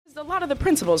A lot of the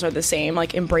principles are the same,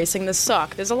 like embracing the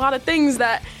suck. There's a lot of things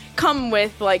that come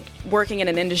with like working in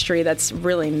an industry that's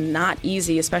really not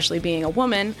easy, especially being a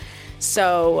woman.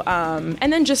 So,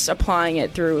 and then just applying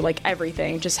it through like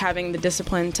everything, just having the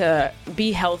discipline to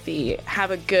be healthy,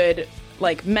 have a good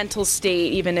like mental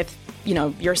state, even if, you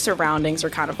know, your surroundings are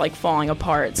kind of like falling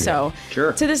apart. Yeah, so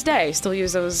sure. To this day, still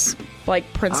use those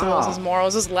like principles as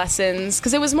morals, as lessons.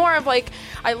 Because it was more of like,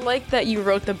 I like that you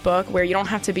wrote the book where you don't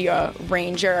have to be a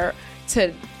ranger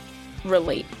to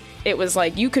relate. It was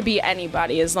like you could be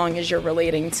anybody as long as you're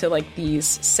relating to like these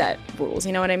set rules.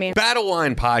 You know what I mean? Battle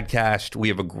Line Podcast. We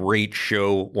have a great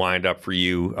show lined up for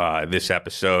you this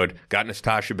episode. Got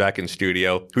Nastacha Beck in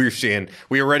studio, who you're seeing.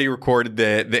 We already recorded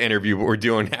the interview, but we're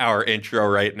doing our intro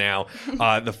right now.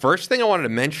 The first thing I wanted to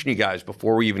mention, you guys,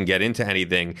 before we even get into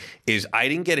anything, is I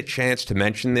didn't get a chance to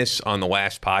mention this on the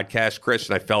last podcast, Chris,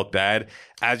 and I felt bad.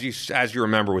 As you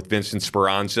remember with Vincent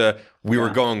Speranza, we were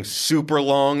going super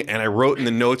long, and I wrote in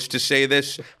the notes to say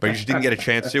this, but I just didn't get a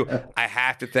chance to. I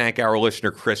have to thank our listener,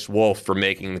 Chris Wolf, for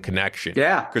making the connection.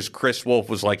 Yeah. Because Chris Wolf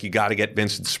was like, you got to get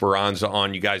Vincent Speranza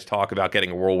on. You guys talk about getting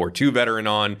a World War II veteran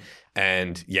on.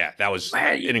 And yeah, that was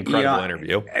an incredible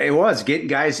interview. It was getting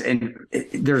guys, and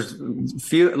there's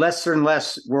less and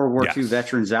less World War II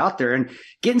veterans out there, and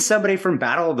getting somebody from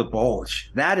Battle of the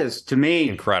Bulge, that is to me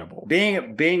incredible.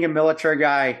 Being a military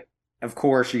guy, of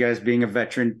course, you guys being a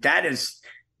veteran, that is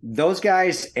those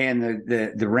guys and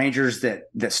the Rangers that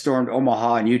stormed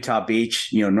Omaha and Utah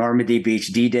Beach, you know, Normandy Beach,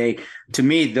 D-Day. To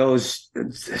me, those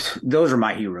are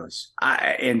my heroes.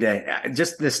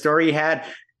 Just the story he had.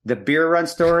 The beer run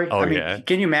story. Oh, I mean,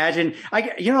 can you imagine?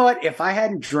 You know what? If I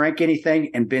hadn't drank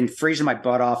anything and been freezing my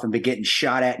butt off and been getting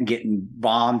shot at and getting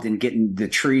bombed and getting the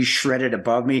trees shredded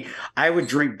above me, I would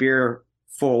drink beer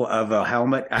full of a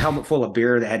helmet full of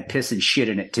beer that had piss and shit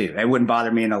in it too. It wouldn't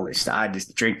bother me in the least. I'd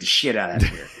just drink the shit out of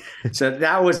that beer. So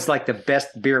that was like the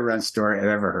best beer run story I've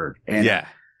ever heard. And yeah.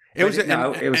 It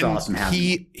was awesome.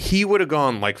 He would have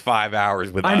gone like 5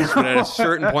 hours with us, but at a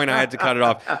certain point I had to cut it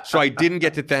off. So I didn't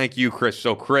get to thank you, Chris.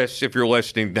 So Chris, if you're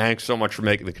listening, thanks so much for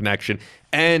making the connection.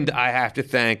 And I have to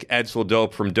thank Edsel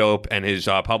Dope from Dope and his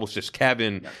publicist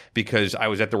Kevin, because I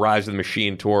was at the Rise of the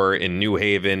Machine tour in New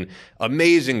Haven.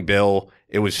 Amazing bill.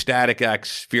 It was Static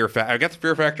X, Fear Factory. I got the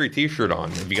Fear Factory t-shirt on.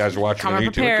 If you guys are watching on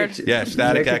YouTube. Prepared. Yeah,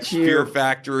 Static X, Fear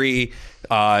Factory,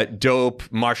 Dope,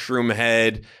 Mushroom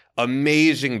Head.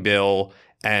 Amazing bill.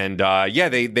 And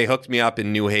they hooked me up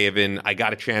in New Haven. I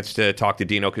got a chance to talk to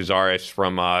Dino Cazares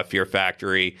from Fear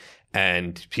Factory,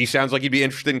 and he sounds like he'd be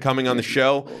interested in coming on the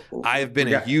show. I've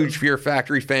been a huge Fear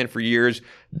Factory fan for years.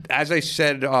 As I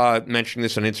said, mentioning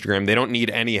this on Instagram, they don't need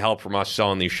any help from us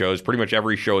selling these shows. Pretty much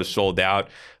every show is sold out.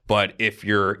 But if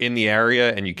you're in the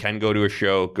area and you can go to a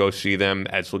show, go see them.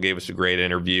 Edsel gave us a great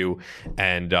interview.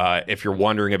 And if you're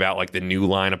wondering about like the new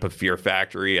lineup of Fear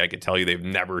Factory, I can tell you they've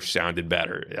never sounded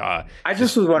better. I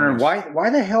just was wondering why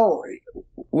the hell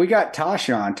we got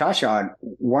Tasha on.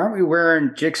 Why aren't we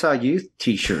wearing Jigsaw Youth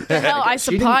t-shirts? The hell, I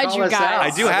supplied you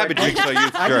guys. I do have a Jigsaw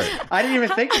Youth shirt. I didn't even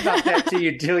think about that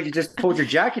until you just pulled your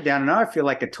jacket down, and now I feel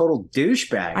like a total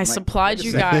douchebag. I supplied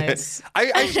you guys.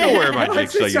 I still wear my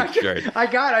Jigsaw Youth shirt.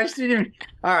 I just didn't even.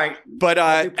 All right. But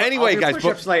anyway, guys.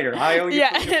 Push-ups later. I owe you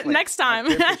push-ups later. Next time.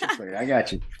 I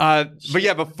got you.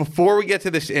 But before we get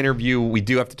to this interview, we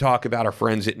do have to talk about our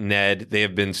friends at Ned. They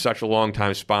have been such a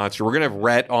long-time sponsor. We're going to have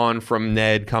Rhett on from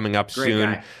Ned coming up soon.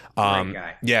 Great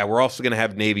guy. Yeah, we're also going to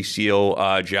have Navy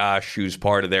SEAL Josh, who's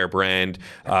part of their brand.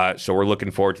 So we're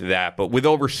looking forward to that. But with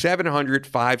over 700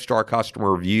 five-star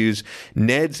customer reviews,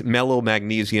 Ned's Mellow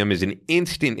Magnesium is an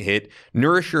instant hit.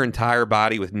 Nourish your entire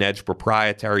body with Ned's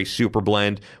proprietary super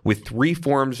blend with 3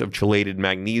 forms of chelated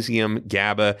magnesium,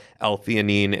 GABA,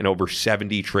 L-theanine, and over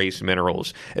 70 trace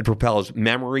minerals. It propels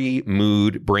memory,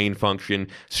 mood, brain function,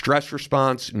 stress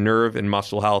response, nerve and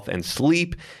muscle health, and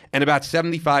sleep. And about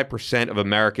 75% of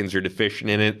Americans are deficient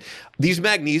in it. These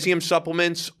magnesium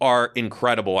supplements are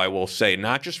incredible, I will say.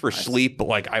 Not just for sleep, but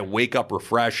like I wake up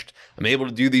refreshed. I'm able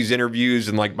to do these interviews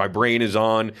and like my brain is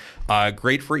on.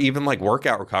 Great for even like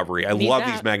workout recovery. I love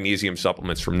these magnesium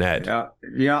supplements from Ned.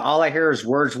 All I hear is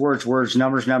words,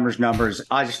 numbers.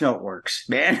 I just know it works,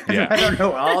 man. Yeah. I don't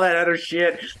know all that other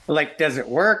shit. Like, does it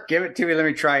work? Give it to me. Let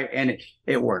me try it. And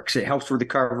it works. It helps with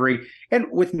recovery. And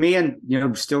with me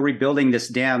and, still rebuilding this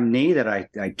damn knee that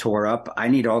I tore up, I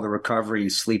need all the recovery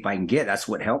and sleep I can get. That's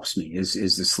what helps me is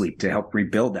the sleep to help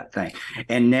rebuild that thing.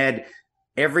 And Ned,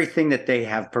 everything that they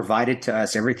have provided to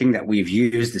us, everything that we've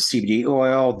used, the CBD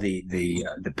oil,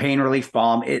 the pain relief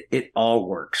balm, it all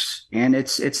works. And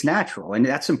it's natural. And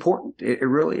that's important. It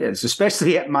really is,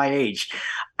 especially at my age.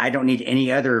 I don't need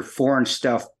any other foreign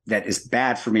stuff that is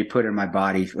bad for me put in my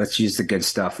body. Let's use the good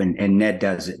stuff. And Ned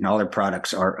does it. And all their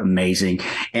products are amazing.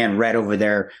 And Red over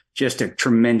there, just a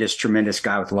tremendous, tremendous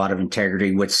guy with a lot of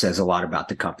integrity, which says a lot about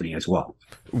the company as well.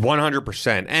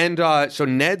 100%. And so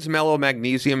Ned's Mellow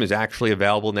Magnesium is actually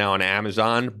available now on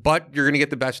Amazon, but you're going to get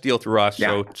the best deal through us.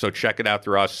 Yeah. So check it out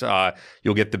through us.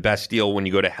 You'll get the best deal when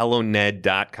you go to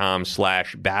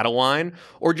helloned.com/battleline,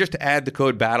 or just add the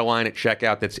code battleline at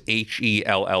checkout. That's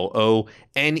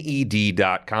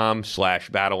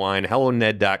HELLONED.com/battleline,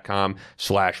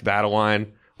 helloned.com/battleline.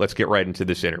 Let's get right into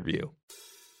this interview.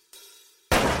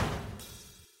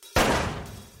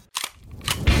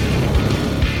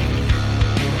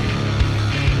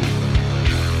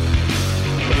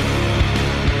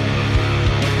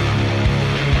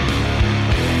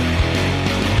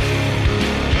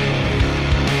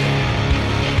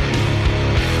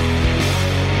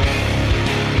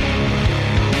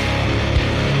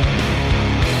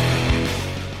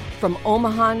 From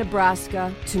Omaha,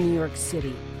 Nebraska to New York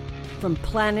City, from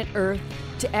planet Earth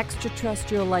to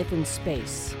extraterrestrial life in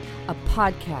space, a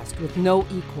podcast with no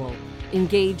equal,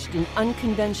 engaged in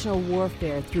unconventional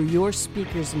warfare through your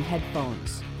speakers and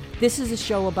headphones. This is a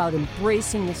show about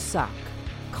embracing the suck,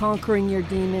 conquering your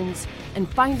demons, and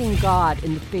finding God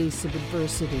in the face of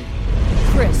adversity.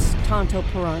 Chris Tonto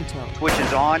Peranto. Switch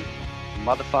is on,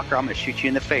 motherfucker, I'm gonna shoot you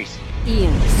in the face.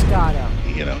 Ian Scotto.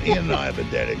 You know, Ian and I have been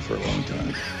dating for a long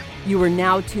time. You are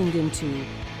now tuned into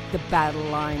the Battle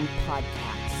Line Podcast.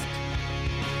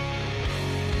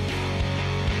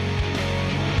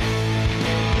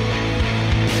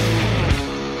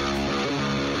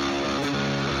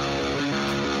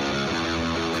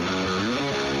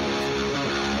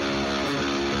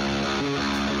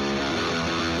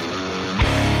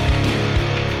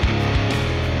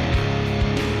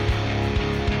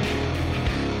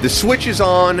 The Switch is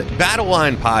on, Battle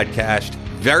Line Podcast.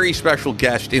 Very special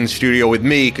guest in studio with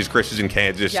me, because Chris is in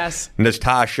Kansas. Yes.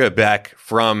 Nastacha Beck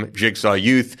from Jigsaw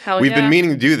Youth. Hell We've yeah. been meaning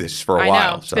to do this for a while.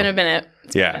 I know. It's been a minute.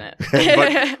 Yeah.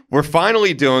 But we're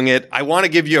finally doing it. I want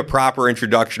to give you a proper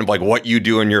introduction of like what you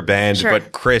do in your band. Sure.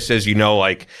 But Chris, as you know,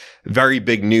 like very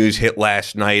big news hit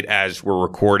last night as we're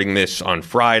recording this on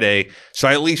Friday. So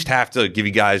I at least have to give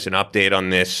you guys an update on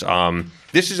this.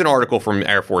 This is an article from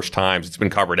Air Force Times. It's been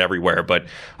covered everywhere, but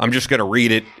I'm just going to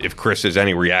read it. If Chris has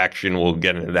any reaction, we'll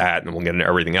get into that, and then we'll get into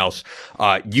everything else.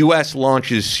 U.S.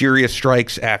 launches Syria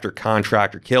strikes after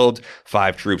contractor killed,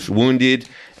 5 troops wounded.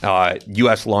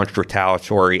 U.S. launched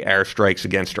retaliatory airstrikes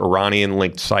against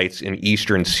Iranian-linked sites in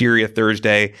eastern Syria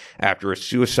Thursday after a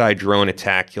suicide drone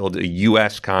attack killed a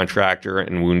U.S. contractor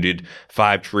and wounded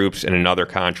 5 troops and another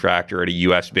contractor at a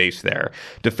U.S. base there.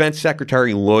 Defense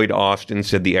Secretary Lloyd Austin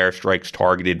said the airstrikes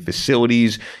targeted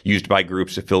facilities used by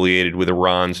groups affiliated with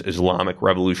Iran's Islamic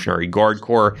Revolutionary Guard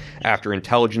Corps after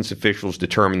intelligence officials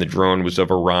determined the drone was of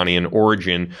Iranian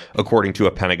origin, according to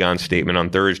a Pentagon statement on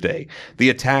Thursday. The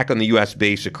attack on the U.S.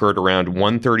 base occurred around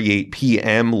 1:38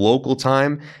 p.m. local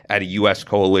time at a U.S.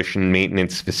 coalition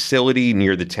maintenance facility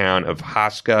near the town of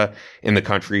Haska in the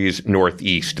country's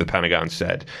northeast, the Pentagon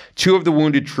said. 2 of the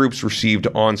wounded troops received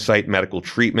on-site medical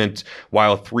treatment,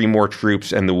 while 3 more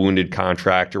troops and the wounded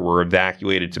contractor were evacuated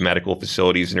to medical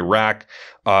facilities in Iraq.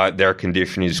 Their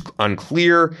condition is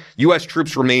unclear. U.S.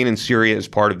 troops remain in Syria as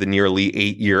part of the nearly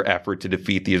 8-year effort to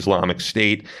defeat the Islamic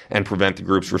State and prevent the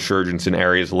group's resurgence in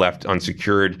areas left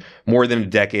unsecured more than a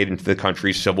decade into the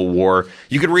country's civil war.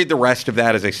 You can read the rest of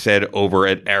that, as I said, over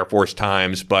at Air Force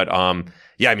Times. But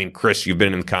yeah, I mean, Chris, you've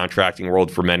been in the contracting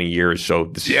world for many years, so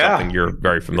this is something you're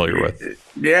very familiar with.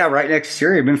 Yeah, right next to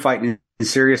Syria. I've been fighting in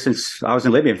Syria since I was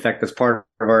in Libya. In fact, that's part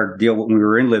of our deal when we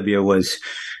were in Libya was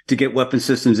to get weapon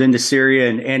systems into Syria.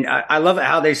 And I love it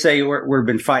how they say we've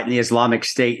been fighting the Islamic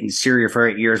State in Syria for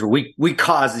 8 years. Well, we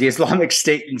caused the Islamic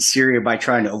State in Syria by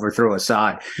trying to overthrow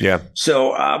Assad. Yeah.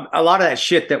 So a lot of that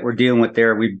shit that we're dealing with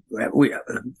there, we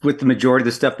with the majority of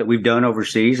the stuff that we've done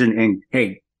overseas. And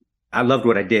hey, I loved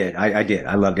what I did. I did.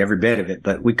 I loved every bit of it,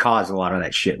 but we caused a lot of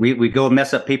that shit. We go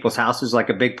mess up people's houses like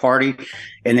a big party,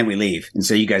 and then we leave. And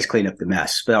so you guys clean up the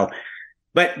mess. So,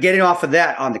 but getting off of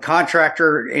that on the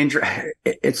contractor,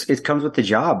 it comes with the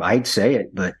job. I'd say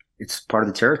it, but it's part of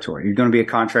the territory. You're going to be a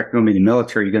contractor, you're going to be in the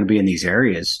military, you're going to be in these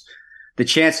areas. The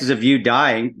chances of you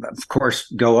dying, of course,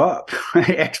 go up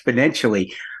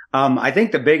exponentially. I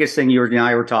think the biggest thing you and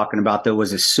I were talking about, though,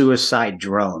 was a suicide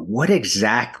drone. What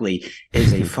exactly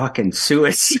is a fucking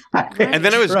suicide And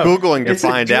then I was Googling to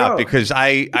find out, because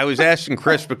I was asking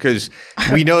Chris, because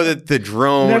we know that the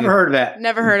drone... Never heard of that.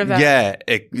 Never heard of that. Yeah,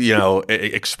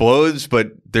 it explodes,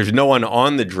 but there's no one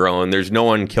on the drone. There's no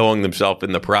one killing themselves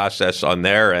in the process on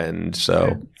their end.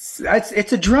 So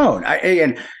It's a drone.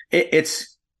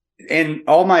 And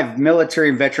all my military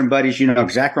and veteran buddies, you know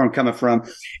exactly where I'm coming from.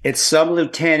 It's some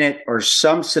lieutenant or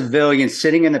some civilian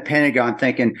sitting in the Pentagon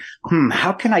thinking,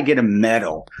 how can I get a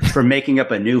medal for making up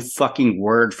a new fucking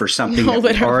word for something that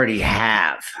we already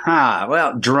have?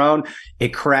 Well, drone, it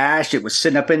crashed. It was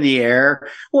sitting up in the air.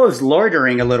 Well, it was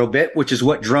loitering a little bit, which is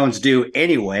what drones do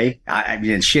anyway. I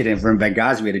mean, shit, in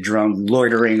Benghazi, we had a drone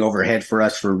loitering overhead for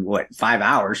us for 5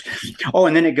 hours? Oh,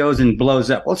 and then it goes and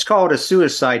blows up. Let's call it a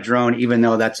suicide drone, even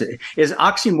though is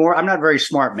oxymoron. I'm not a very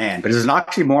smart man, but is an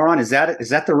oxymoron? Is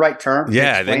that the right term?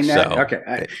 Yeah, I think so.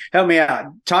 Okay, help me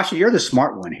out, Tasha. You're the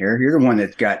smart one here. You're the one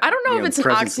that's got. I don't know if it's an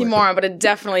oxymoron, but it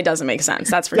definitely doesn't make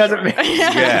sense. That's for doesn't sure. Make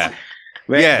sense. Yeah.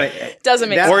 But doesn't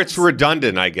make sense. Or it's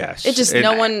redundant, I guess. It just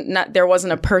there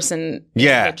wasn't a person.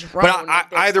 Yeah, in the drone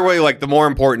but either way, like the more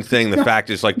important thing, the fact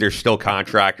is like there's still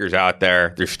contractors out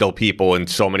there. There's still people in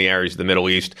so many areas of the Middle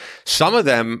East. Some of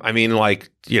them, I mean, like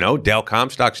Dale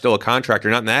Comstock's still a contractor,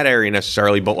 not in that area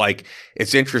necessarily, but like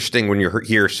it's interesting when you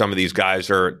hear some of these guys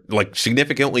are like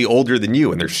significantly older than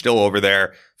you, and they're still over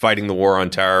there fighting the war on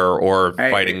terror or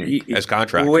fighting as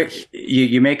contractors.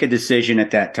 You make a decision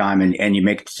at that time, and you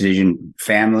make a decision,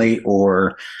 family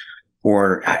or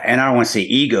and I don't want to say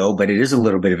ego, but it is a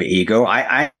little bit of an ego.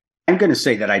 I'm going to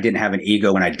say that I didn't have an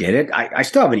ego when I did it. I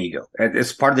still have an ego.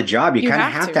 It's part of the job. You kind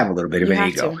of have to have a little bit of an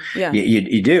ego. Yeah.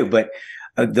 You do, but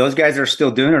those guys are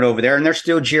still doing it over there, and they're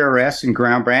still GRS and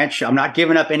ground branch. I'm not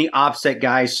giving up any offset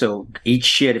guys, so eat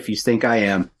shit if you think I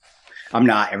am. I'm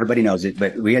not. Everybody knows it,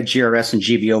 but we had GRS and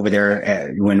GB over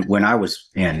there when I was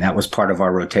in. That was part of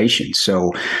our rotation.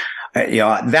 So,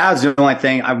 that was the only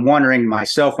thing. I'm wondering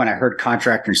myself when I heard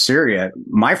contractor in Syria.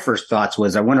 My first thoughts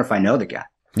was, I wonder if I know the guy.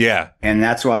 Yeah, and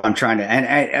that's what I'm trying to.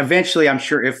 And eventually, I'm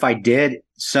sure if I did,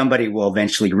 somebody will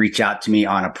eventually reach out to me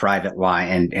on a private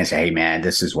line and say, "Hey, man,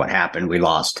 this is what happened. We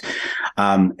lost."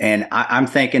 And I'm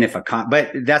thinking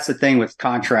but that's the thing with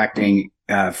contracting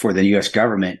for the U.S.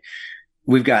 government.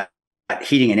 We've got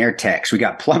heating and air techs. We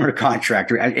got plumber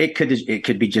contractor. It could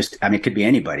be just, it could be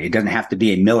anybody. It doesn't have to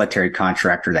be a military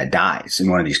contractor that dies in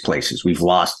one of these places. We've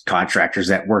lost contractors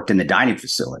that worked in the dining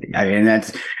facility. And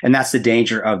that's the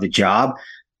danger of the job,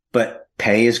 but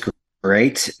pay is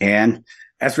great. And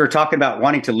as we were talking about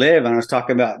wanting to live, and I was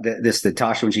talking about this,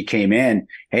 Natasha, when she came in,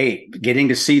 hey, getting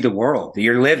to see the world,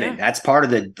 you're living. Yeah. That's part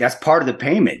of the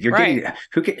payment. You're right.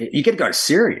 You get to go to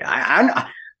Syria.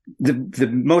 The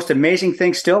most amazing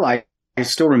thing still, I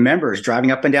still remember is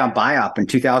driving up and down BIOP in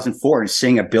 2004 and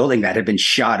seeing a building that had been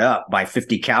shot up by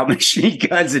 50 cal machine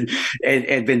guns and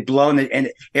been blown. And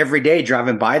every day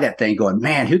driving by that thing going,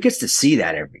 man, who gets to see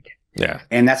that every day? Yeah.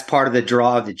 And that's part of the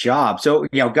draw of the job. So,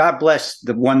 God bless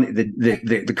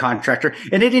the contractor.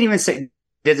 And it didn't even say,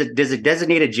 does it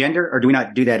designate a gender, or do we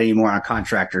not do that anymore on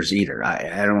contractors either? I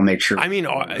don't want to make sure. I mean,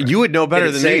 you would know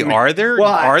better than me. Are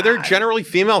there generally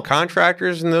female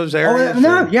contractors in those areas?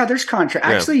 No, yeah, there's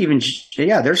Actually, even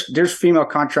there's female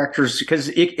contractors because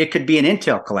it could be an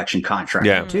intel collection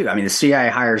contractor too. I mean, the CIA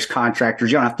hires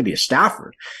contractors. You don't have to be a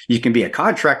staffer. You can be a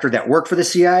contractor that worked for the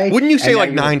CIA. Wouldn't you say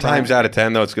like 9 times out of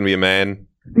 10 though it's going to be a man?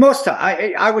 Most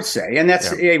I would say, and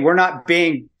that's we're not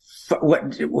being.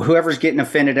 Whoever's getting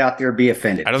offended out there, be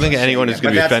offended. I don't think anyone is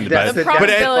going to be offended by it. The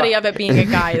probability of it being a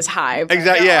guy is high.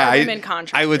 Exactly. Yeah, women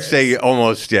contractors. I would say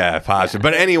almost positive. Yeah.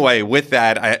 But anyway, with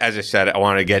that, as I said, I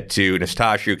want to get to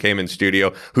Nastacha, who came in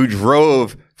studio, who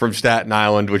drove from Staten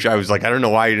Island, which I was like, I don't know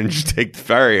why you didn't just take the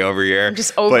ferry over here. I'm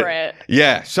just over it.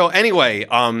 Yeah. So anyway,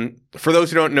 for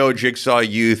those who don't know, Jigsaw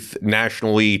Youth,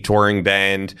 nationally touring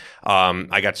band.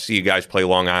 I got to see you guys play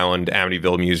Long Island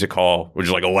Amityville Music Hall, which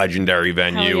is like a legendary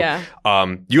venue. Hell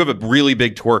yeah. You have a really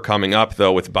big tour coming up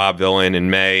though with Bob Vylan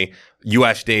in May.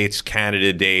 U.S. dates,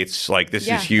 Canada dates. Like this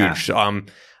is huge. Yeah.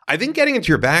 I think getting into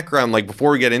your background, like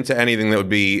before we get into anything that would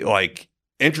be like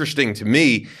interesting to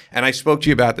me, and I spoke to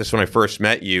you about this when I first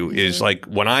met you, is like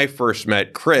when I first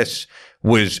met Chris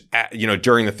was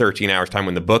during the 13 hours time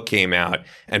when the book came out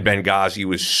and Benghazi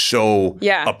was so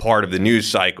a part of the news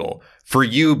cycle. For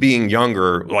you being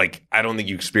younger, like I don't think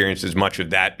you experienced as much of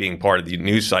that being part of the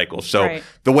news cycle. So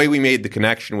the way we made the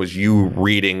connection was you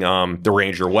reading The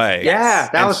Ranger Way. Yeah,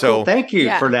 that was cool. Thank you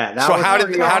for that. So how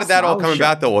did that all come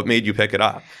about though? What made you pick it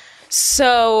up?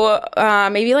 So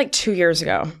maybe like 2 years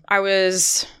ago, I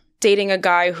was dating a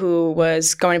guy who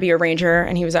was going to be a Ranger,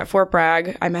 and he was at Fort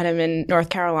Bragg. I met him in North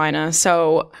Carolina.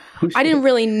 So I didn't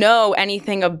really know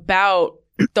anything about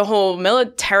the whole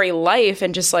military life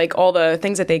and just like all the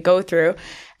things that they go through.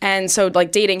 And so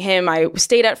like dating him, I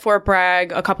stayed at Fort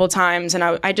Bragg a couple of times, and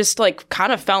I just like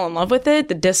kind of fell in love with it,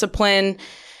 the discipline.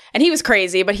 And he was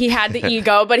crazy, but he had the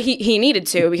ego, but he needed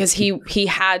to because he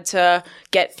had to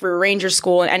get through Ranger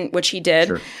school, and which he did.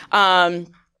 Sure.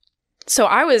 So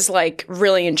I was like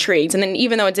really intrigued. And then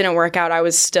even though it didn't work out, I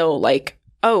was still like,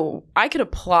 oh, I could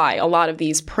apply a lot of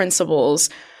these principles,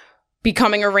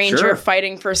 becoming a ranger, sure,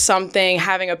 fighting for something,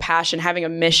 having a passion, having a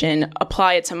mission,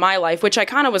 apply it to my life, which I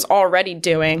kind of was already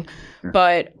doing,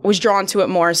 but was drawn to it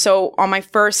more. So on my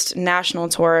first national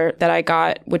tour that I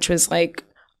got, which was like,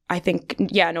 I think,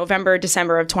 November,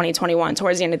 December of 2021,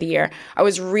 towards the end of the year, I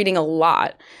was reading a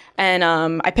lot. And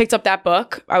I picked up that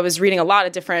book. I was reading a lot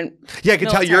of different I can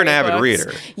tell you're an avid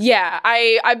reader. Yeah,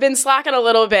 I've been slacking a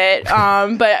little bit,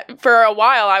 but for a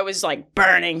while I was like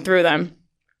burning through them.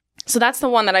 So that's the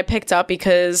one that I picked up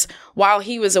because while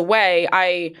he was away,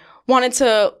 I wanted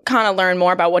to kind of learn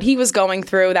more about what he was going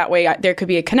through. That way there could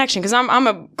be a connection. Because I'm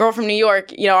a girl from New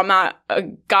York. I'm not a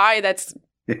guy that's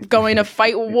going to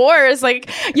fight wars. Like,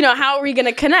 how are we going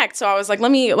to connect? So I was like,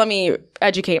 let me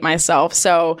educate myself.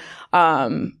 So,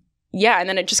 and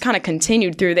then it just kind of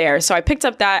continued through there. So I picked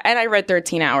up that and I read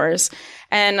 13 Hours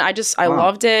and I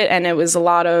loved it. And it was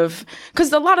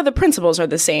because a lot of the principles are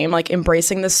the same, like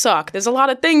embracing the suck. There's a lot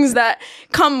of things that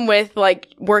come with like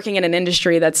working in an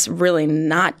industry that's really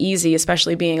not easy,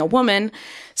 especially being a woman.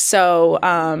 So,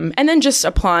 and then just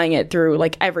applying it through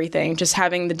like everything, just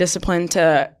having the discipline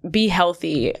to be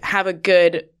healthy, have a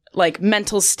good like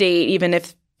mental state, even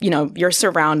if your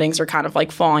surroundings are kind of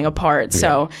like falling apart.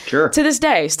 So sure. To this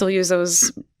day, still use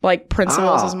those like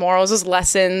principles, those morals, those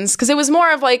lessons. Because it was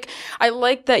more of like, I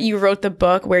like that you wrote the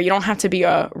book where you don't have to be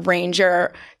a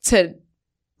ranger to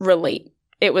relate.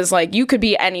 It was like, you could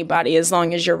be anybody as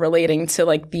long as you're relating to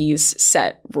like these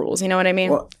set rules. You know what I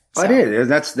mean? Well, I did.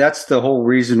 That's the whole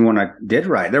reason when I did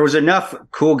write. There was enough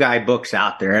cool guy books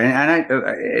out there. And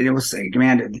it was like,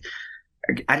 man,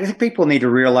 I think people need to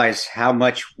realize how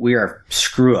much we are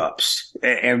screw ups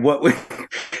and what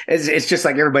it's just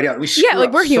like everybody else. We screw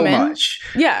up we're human. So much.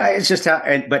 Yeah. It's just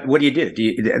but what do you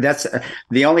do? That's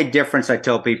the only difference I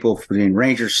tell people between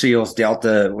Rangers, SEALs,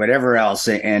 Delta, whatever else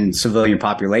and civilian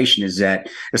population is that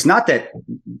it's not that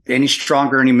any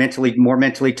stronger, any more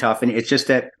mentally tough. And it's just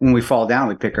that when we fall down,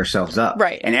 we pick ourselves up.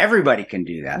 Right. And everybody can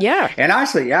do that. Yeah. And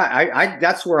honestly, I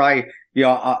that's where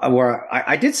where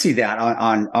I did see that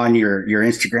on your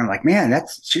Instagram, like, man,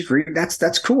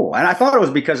 that's cool. And I thought it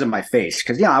was because of my face.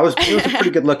 Cause it was a pretty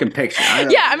good looking picture.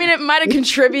 I mean, it might've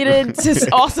contributed to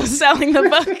also selling the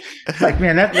book. Like,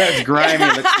 man, that's grimy.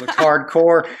 Looks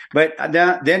hardcore. But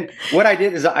then what I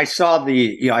did is I saw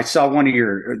I saw one of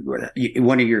you're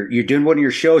doing one of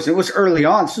your shows. And it was early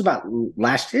on. This was about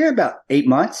last year, about 8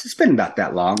 months. It's been about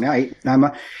that long now, 9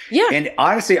 months. Yeah. And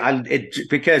honestly,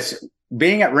 because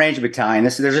being at Ranger Battalion,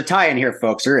 there's a tie-in here,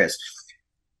 folks. There is.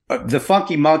 The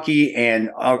Funky Monkey and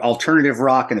alternative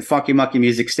rock and the Funky Monkey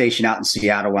music station out in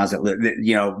Seattle when I was at,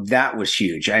 that was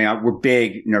huge. We're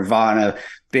big Nirvana,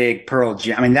 big Pearl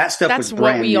Jam. I mean, that stuff was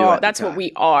brand new. That's what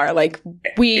we are. Like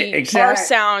our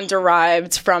sound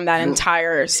derived from that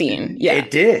entire scene. Yeah,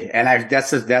 it did. And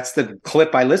that's the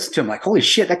clip I listened to. I'm like, holy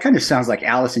shit, that kind of sounds like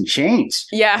Alice in Chains.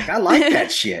 Yeah, like, I like that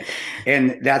shit.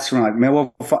 And that's when I'm like, man,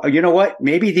 well, you know what?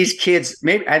 Maybe these kids,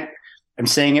 I'm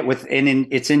saying it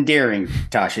it's endearing,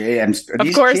 Tasha.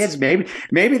 These kids,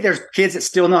 maybe there's kids that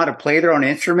still know how to play their own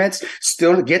instruments,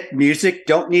 still get music,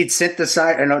 don't need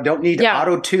synthesizer, don't need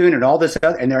auto tune and all this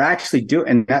other, and they're actually doing.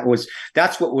 And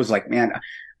that's what was like, man,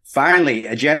 finally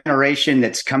a generation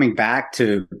that's coming back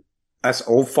to us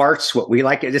old farts, what we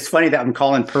like. It's funny that I'm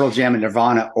calling Pearl Jam and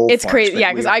Nirvana old farts. It's crazy,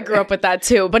 because I grew up with that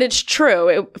too. But it's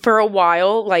true. For a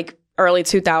while, like early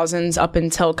 2000s up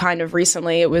until kind of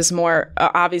recently, it was more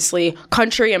obviously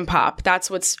country and pop. That's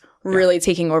what's really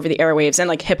taking over the airwaves, and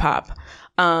like hip hop.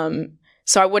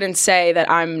 So I wouldn't say that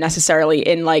I'm necessarily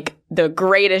in like the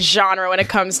greatest genre when it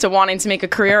comes to wanting to make a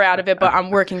career out of it, but I'm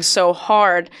working so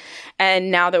hard. And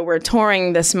now that we're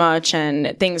touring this much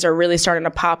and things are really starting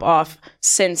to pop off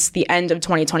since the end of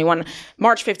 2021,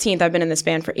 March 15th, I've been in this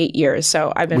band for 8 years.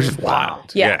 So I've been, which is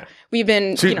wild. Yeah. We've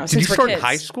been, so, since did you we're start kids. in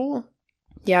high school?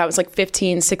 Yeah, it was like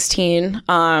 15, 16.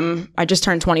 I just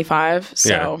turned 25.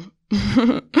 So,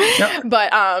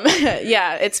 but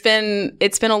it's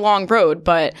been a long road,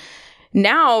 but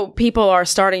now people are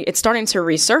starting to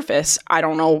resurface. I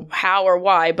don't know how or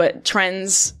why, but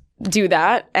trends do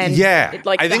that. And I think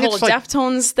the whole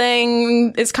Deftones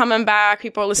thing is coming back.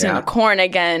 People are listening to Korn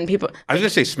again. I was going to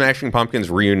say Smashing Pumpkins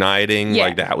reuniting,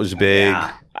 like that was big.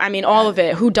 Yeah. I mean, all of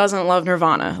it. Who doesn't love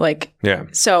Nirvana?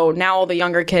 So now all the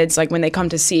younger kids, like when they come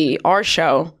to see our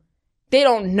show, they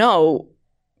don't know,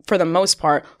 for the most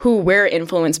part, who we're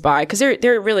influenced by because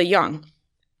they're really young.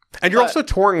 And you're also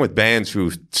touring with bands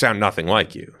who sound nothing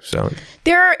like you. So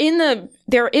they're in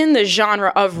the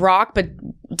genre of rock, but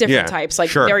different types.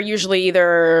 Like they're usually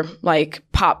either like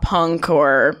pop punk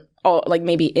or like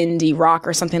maybe indie rock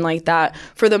or something like that.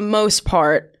 For the most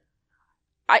part,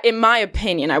 in my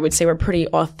opinion, I would say we're pretty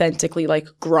authentically like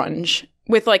grunge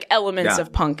with like elements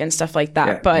of punk and stuff like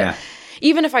that. But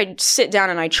even if I sit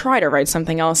down and I try to write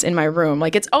something else in my room,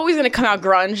 like it's always going to come out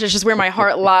grunge. It's just where my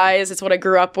heart lies. It's what I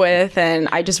grew up with, and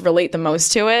I just relate the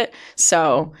most to it.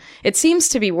 So it seems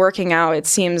to be working out. It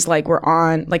seems like we're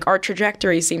on, like our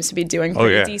trajectory seems to be doing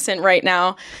pretty decent right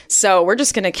now. So we're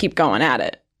just going to keep going at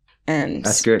it. And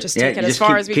that's good. Just take it as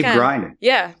far as we can. Keep grinding.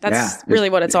 Yeah, that's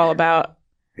really what it's all about.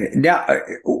 Now,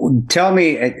 tell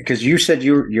me, because you said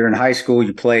you're in high school,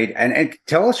 you played, and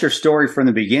tell us your story from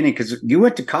the beginning, because you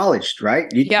went to college,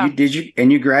 right?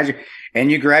 You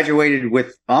graduated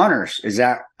with honors. Is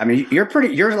that? I mean, you're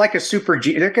like a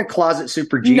like a closet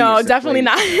super genius. No, definitely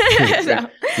not.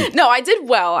 No, I did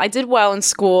well. I did well in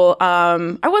school.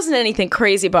 I wasn't anything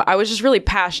crazy, but I was just really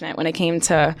passionate when it came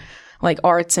to like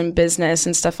arts and business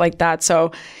and stuff like that.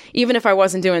 So even if I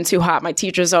wasn't doing too hot, my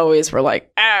teachers always were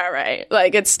like, all right,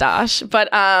 like it's Stash. But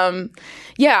I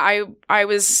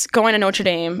was going to Notre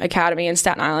Dame Academy in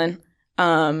Staten Island.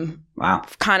 Wow.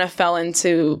 Kind of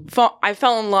I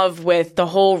fell in love with the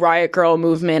whole Riot Girl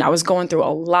movement. I was going through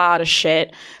a lot of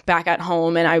shit back at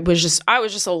home, and I was just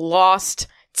a lost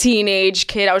teenage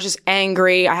kid. I was just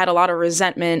angry. I had a lot of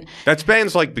resentment. That's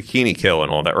bands like Bikini Kill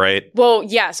and all that, right? Well,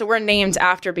 yeah. So we're named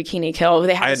after Bikini Kill.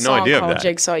 They had a song called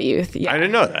Jigsaw Youth. Yeah. I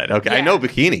didn't know that. Okay, yeah. I know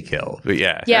Bikini Kill, but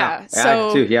yeah. Yeah.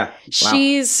 So too, yeah. Wow.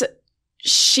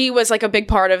 She was like a big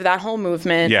part of that whole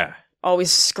movement. Yeah.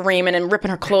 Always screaming and ripping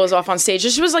her clothes off on stage.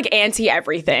 She was like anti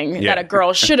everything that a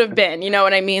girl should have been. You know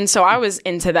what I mean? So I was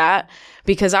into that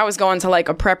because I was going to like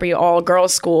a preppy all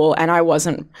girls school, and I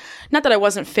wasn't, not that I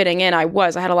wasn't fitting in. I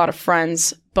had a lot of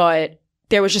friends, but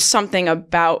there was just something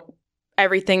about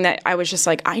everything that I was just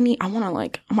like, I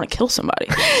want to kill somebody.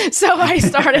 So I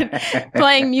started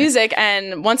playing music,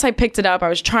 and once I picked it up, I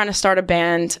was trying to start a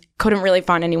band. Couldn't really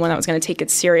find anyone that was going to take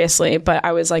it seriously, but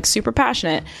I was like super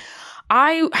passionate.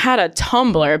 I had a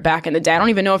Tumblr back in the day. I don't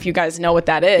even know if you guys know what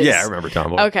that is. Yeah, I remember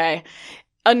Tumblr. Okay.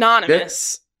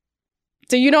 Anonymous.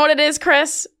 Do you know what it is,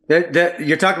 Chris?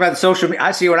 You're talking about the social media.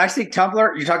 I see. When I see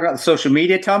Tumblr, you're talking about the social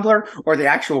media Tumblr or the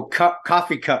actual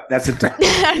coffee cup. That's a no.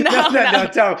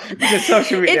 The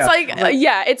social media. It's like,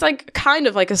 it's like kind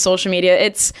of like a social media.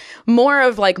 It's more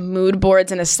of like mood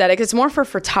boards and aesthetics. It's more for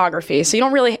photography. So you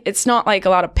don't really, it's not like a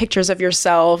lot of pictures of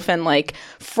yourself and like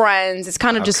friends. It's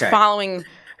kind of just following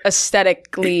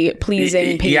aesthetically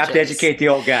pleasing pages. You have to educate the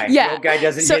old guy. Yeah. The old guy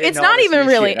doesn't So it's not even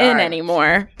really in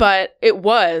anymore, but it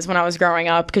was when I was growing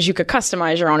up because you could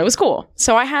customize your own. It was cool.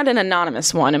 So I had an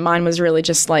anonymous one, and mine was really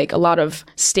just like a lot of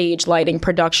stage lighting,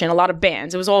 production, a lot of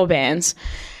bands. It was all bands.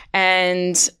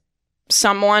 And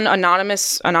someone,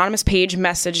 anonymous page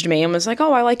messaged me and was like,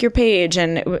 oh, I like your page.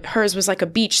 And hers was like a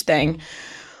beach thing.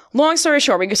 Long story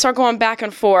short, we could start going back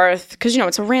and forth because,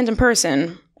 it's a random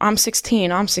person. I'm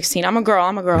 16. I'm a girl.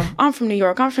 I'm from New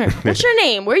York. What's your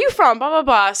name? Where are you from? Blah, blah,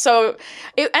 blah. So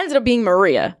it ended up being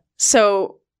Maria.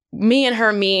 So me and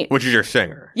her meet. Which is your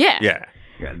singer. Yeah.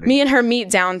 Yeah. Me and her meet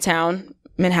downtown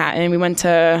Manhattan. We went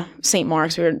to St.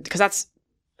 Mark's. Because that's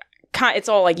it's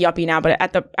all like yuppie now. But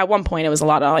at one point, it was a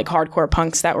lot of like hardcore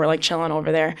punks that were like chilling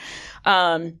over there.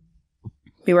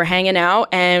 We were hanging out,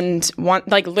 and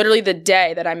literally the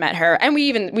day that I met her, and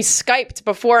we Skyped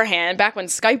beforehand, back when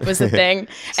Skype was the thing,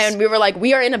 and we were like,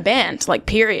 we are in a band, like,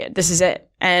 period. This is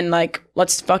it. And like,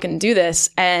 let's fucking do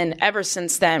this. And ever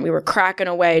since then, we were cracking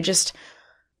away, just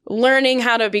learning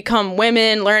how to become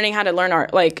women, learning how to learn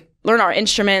our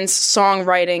instruments,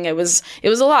 songwriting. It was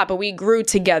a lot, but we grew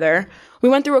together. We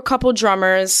went through a couple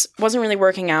drummers, wasn't really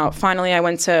working out. Finally, I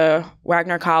went to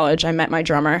Wagner College. I met my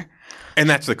drummer. And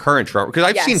that's the current drummer. Because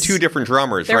I've seen two different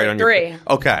drummers there right on three. Your...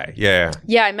 Okay, yeah.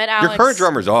 Yeah, I met Alex. Your current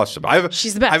drummer's awesome.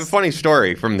 She's the best. I have a funny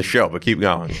story from the show, but keep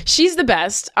going. She's the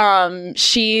best.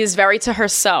 She's very to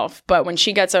herself, but when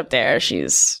she gets up there,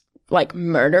 she's like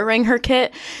murdering her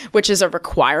kit, which is a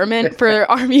requirement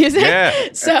for our music.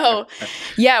 Yeah. So,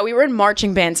 yeah, we were in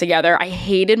marching band together. I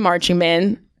hated marching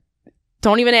band.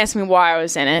 Don't even ask me why I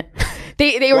was in it.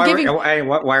 They were giving. Why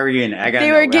were you in it?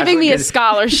 They were giving me a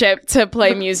scholarship to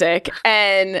play music,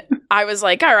 and I was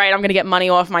like, "All right, I'm going to get money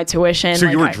off my tuition." So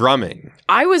you were drumming.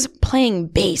 I was playing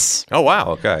bass. Oh, wow.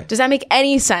 Okay. Does that make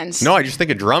any sense? No, I just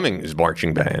think of drumming is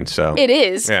marching band. So it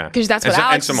is. Yeah. Because that's what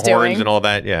Alex and some is horns doing. and all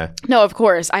that. Yeah. No, of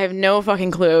course. I have no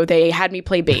fucking clue. They had me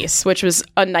play bass, which was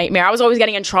a nightmare. I was always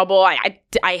getting in trouble.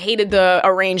 I hated the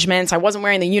arrangements. I wasn't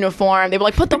wearing the uniform. They were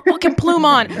like, put the fucking plume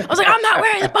on. I was like, I'm not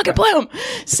wearing the fucking plume.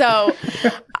 So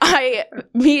I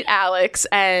meet Alex,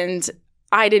 and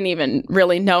I didn't even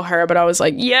really know her, but I was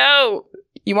like, yo,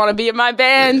 you want to be in my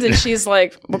band? And she's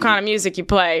like, what kind of music you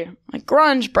play? I'm like,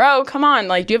 grunge, bro. Come on.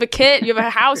 Like, do you have a kit? You have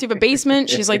a house? You have a basement?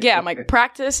 She's like, yeah. I'm like,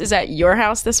 practice is at your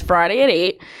house this Friday at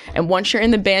 8. And once you're in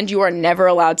the band, you are never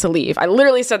allowed to leave. I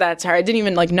literally said that to her. I didn't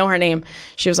even know her name.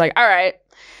 She was like, all right.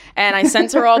 And I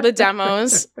sent her all the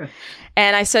demos.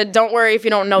 And I said, don't worry if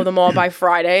you don't know them all by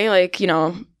Friday.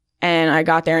 And I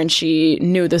got there and she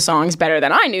knew the songs better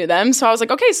than I knew them. So I was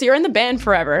like, okay, so you're in the band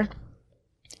forever.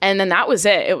 And then that was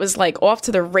it. It was like off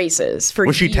to the races for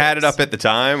Was she years. tatted up at the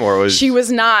time, or was She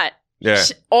was not. Yeah.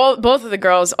 Both of the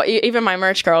girls, even my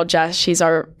merch girl, Jess, she's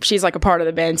like a part of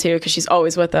the band too, because she's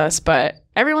always with us. But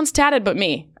everyone's tatted but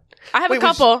me. I have a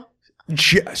couple.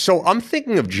 So I'm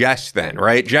thinking of Jess then,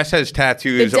 right? Jess has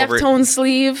tattoos The over Deftones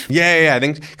sleeve. Yeah. I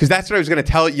think because that's what I was going to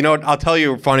tell you. You know what? I'll tell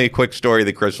you a quick story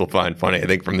that Chris will find funny, I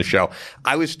think, from the show.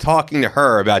 I was talking to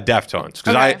her about Deftones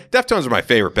because Deftones are my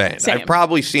favorite band. Same. I've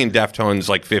probably seen Deftones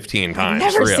like 15 times.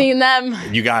 Never seen them.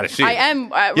 You got to see I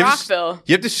them. am at Rockville.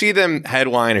 You have to see them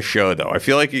headline a show, though. I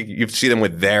feel like you have to see them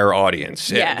with their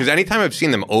audience. Yeah. Because anytime I've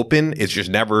seen them open, it's just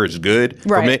never as good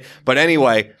for Right. me. But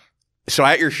anyway, so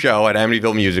at your show at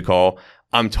Amityville Music Hall,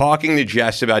 I'm talking to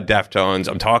Jess about Deftones.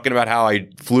 I'm talking about how I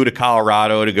flew to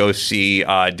Colorado to go see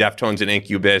Deftones and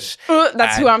Incubus.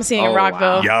 That's who I'm seeing in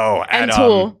Rockville. Yo, and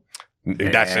Tool.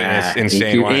 That's an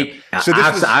insane one. So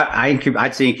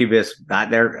I'd see Incubus.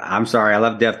 I'm sorry, I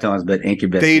love Deftones, but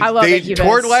Incubus. I love they Incubus.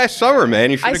 toured last summer,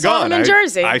 man. You should have I saw gone. them in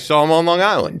Jersey. I saw them on Long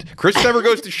Island. Chris never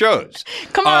goes to shows.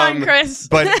 Come on, Chris.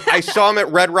 But I saw him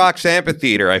at Red Rocks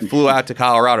Amphitheater. I flew out to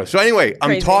Colorado. So anyway,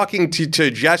 I'm talking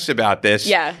to Jess about this.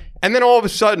 Yeah. And then all of a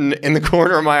sudden, in the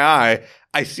corner of my eye,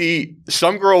 I see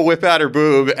some girl whip out her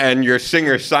boob and your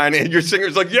singer signing. And your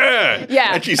singer's like,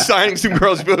 yeah. And she's signing some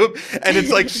girl's boob. And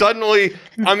it's like suddenly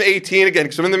I'm 18 again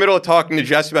because I'm in the middle of talking to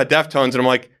Jess about Deftones. And I'm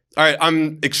like, all right,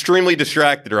 I'm extremely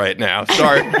distracted right now.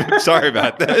 Sorry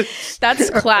about this. That's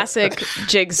classic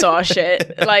Jigsaw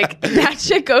shit. Like, that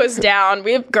shit goes down.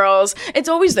 We have girls. It's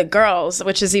always the girls,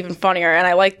 which is even funnier, and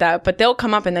I like that. But they'll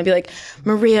come up and they'll be like,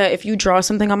 Maria, if you draw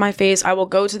something on my face, I will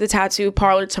go to the tattoo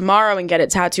parlor tomorrow and get it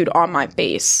tattooed on my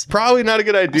face. Probably not a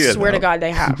good idea. I swear to God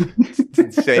they have. It's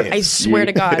insane. I swear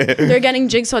to God. They're getting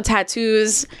Jigsaw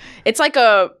tattoos. It's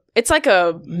a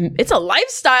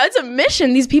lifestyle. It's a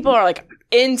mission. These people are like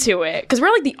into it because we're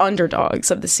like the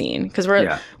underdogs of the scene because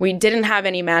we didn't have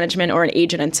any management or an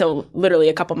agent until literally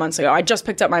a couple months ago. I just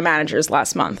picked up my managers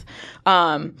last month,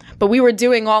 but we were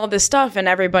doing all of this stuff and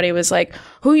everybody was like,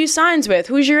 who you signs with,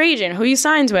 who's your agent, who you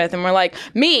signs with, and we're like,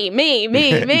 me,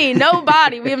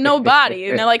 nobody, we have nobody.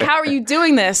 And they're like, how are you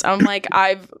doing this? I'm like,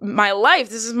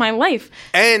 this is my life.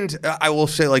 And I will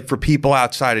say, like, for people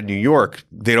outside of New York,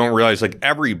 they don't realize like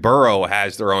every borough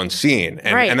has their own scene,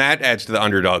 and that adds to the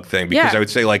underdog thing because I would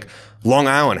say like Long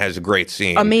Island has a great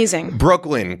scene. Amazing.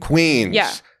 Brooklyn, Queens.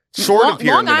 Yeah. Sort of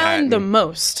here Long in Manhattan. Island the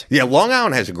most. Yeah, Long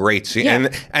Island has a great scene. Yeah.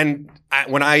 And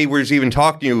when I was even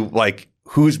talking to you, like,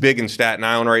 who's big in Staten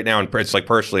Island right now? And it's like,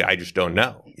 personally, I just don't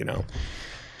know,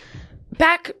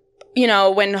 Back,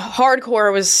 when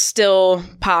hardcore was still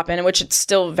popping, which it's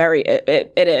still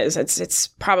it is. It's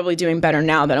probably doing better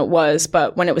now than it was.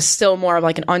 But when it was still more of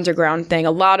like an underground thing,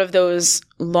 a lot of those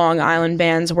Long Island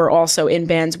bands were also in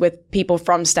bands with people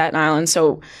from Staten Island.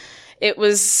 So it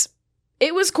was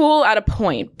cool at a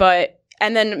point.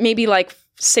 And then maybe like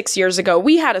 6 years ago,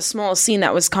 we had a small scene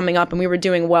that was coming up and we were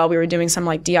doing well. We were doing some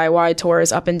like DIY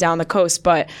tours up and down the coast.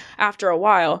 But after a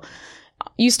while,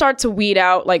 you start to weed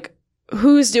out like,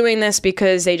 who's doing this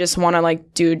because they just want to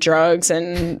like do drugs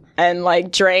and like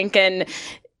drink and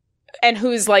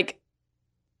who's like,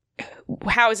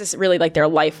 how is this really like their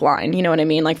lifeline? You know what I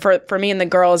mean? Like for me and the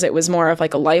girls, it was more of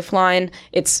like a lifeline.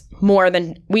 It's more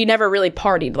than, we never really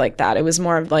partied like that. It was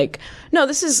more of like, no,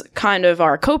 this is kind of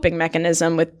our coping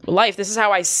mechanism with life. This is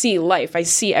how I see life. I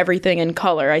see everything in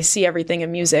color. I see everything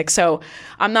in music. So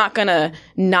I'm not gonna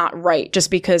not write just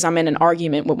because I'm in an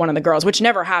argument with one of the girls, which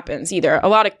never happens either. A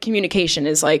lot of communication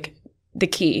is like the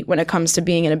key when it comes to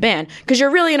being in a band because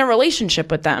you're really in a relationship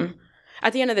with them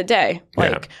at the end of the day.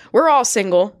 Like we're all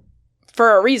single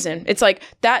for a reason. It's like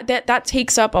that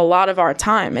takes up a lot of our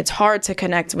time. It's hard to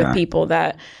connect with people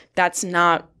that's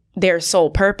not their sole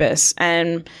purpose.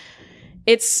 And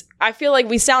I feel like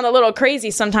we sound a little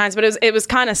crazy sometimes, but it was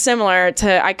kind of similar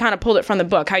to, I kind of pulled it from the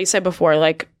book, how you said before,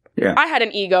 like, I had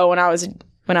an ego when I was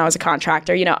a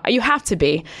contractor, you have to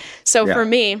be. So for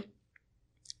me,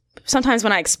 sometimes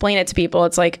when I explain it to people,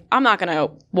 it's like, I'm not going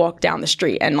to walk down the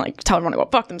street and like tell everyone to go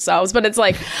fuck themselves. But it's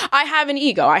like, I have an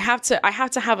ego. I have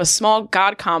to have a small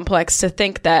God complex to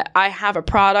think that I have a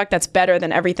product that's better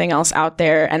than everything else out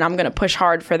there. And I'm going to push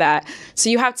hard for that. So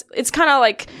it's kind of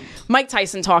like Mike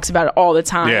Tyson talks about it all the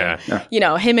time.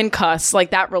 Yeah. Him and Cuss,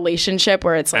 like that relationship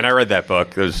where it's like. And I read that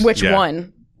book. Which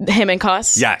one? Him and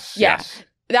Cuss? Yes. Yeah. Yes.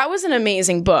 That was an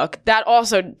amazing book. That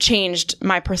also changed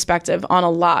my perspective on a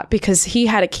lot because he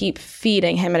had to keep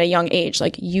feeding him at a young age.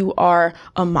 Like, you are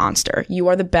a monster. You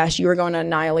are the best. You are going to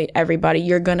annihilate everybody.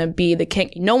 You're going to be the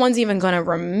king. No one's even going to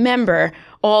remember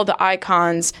all the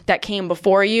icons that came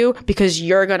before you because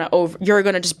you're going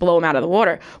to just blow them out of the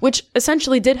water, which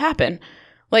essentially did happen.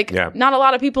 Like, not a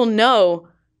lot of people know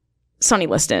Sonny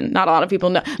Liston. Not a lot of people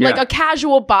know. Like a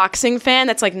casual boxing fan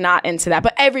that's like not into that,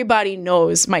 but everybody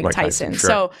knows Mike Tyson. Sure.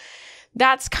 So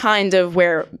that's kind of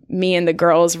where me and the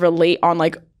girls relate on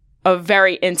like a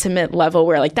very intimate level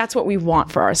where like that's what we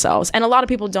want for ourselves. And a lot of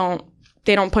people don't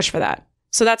push for that.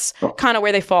 So that's kind of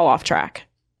where they fall off track.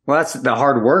 Well, that's the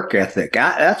hard work ethic.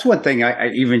 That's one thing I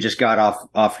even just got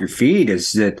off your feed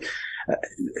is that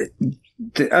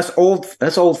us old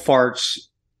farts,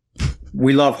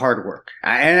 we love hard work.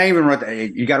 And I even wrote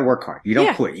that you got to work hard. You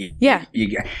don't quit.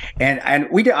 And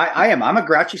we do. I'm a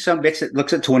grouchy son of a bitch that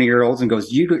looks at 20-year-olds and goes,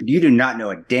 you do not know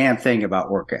a damn thing about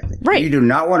work ethic. Right. You do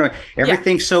not want to,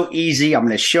 everything's so easy. I'm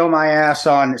going to show my ass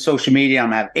on social media. I'm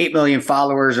going to have 8 million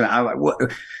followers. And I'm like, what?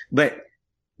 But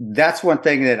that's one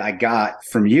thing that I got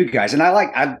from you guys. And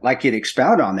I'd like you to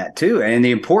expound on that too. And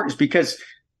the importance, because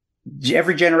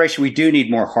every generation we do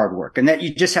need more hard work, and that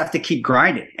you just have to keep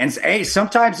grinding. And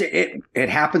sometimes it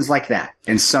happens like that,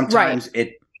 and sometimes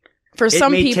it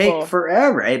may take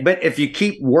forever. But if you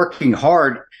keep working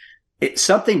hard,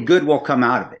 something good will come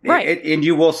out of it, and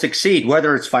you will succeed,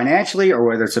 whether it's financially or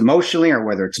whether it's emotionally or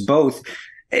whether it's both.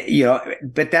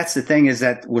 But that's the thing, is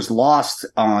that was lost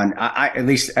on at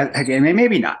least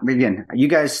maybe not. Again, you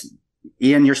guys.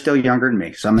 Ian, you're still younger than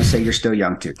me, so I'm going to say you're still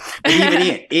young too. But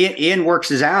even Ian works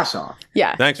his ass off.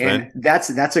 Yeah, thanks, man. And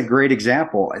that's a great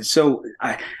example. So,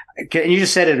 and you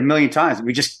just said it a million times.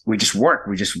 We just work.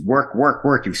 We just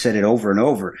work. You've said it over and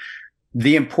over.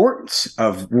 The importance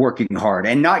of working hard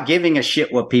and not giving a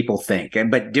shit what people think,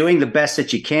 but doing the best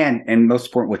that you can, and most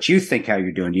important, what you think how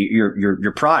you're doing,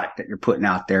 your product that you're putting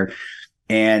out there.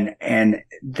 And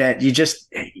that you just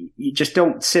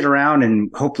don't sit around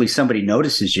and hopefully somebody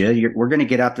notices you. We're going to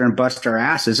get out there and bust our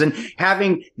asses, and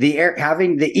having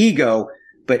the ego,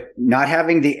 but not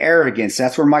having the arrogance.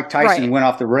 That's where Mike Tyson went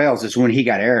off the rails, is when he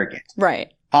got arrogant.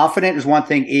 Right. Confident is one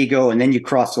thing, ego, and then you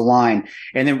cross the line.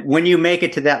 And then when you make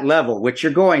it to that level, which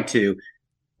you're going to,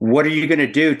 what are you going to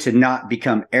do to not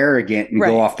become arrogant and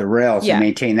go off the rails and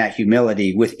maintain that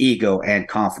humility with ego and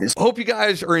confidence? Hope you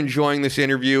guys are enjoying this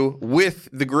interview with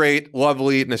the great,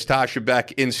 lovely Nastacha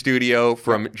Beck in studio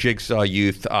from Jigsaw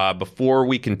Youth. Before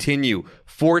we continue,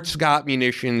 Fort Scott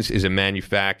Munitions is a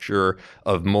manufacturer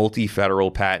of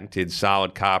multi-federal patented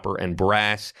solid copper and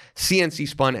brass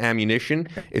CNC-spun ammunition.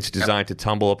 It's designed to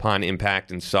tumble upon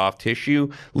impact in soft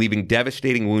tissue, leaving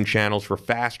devastating wound channels for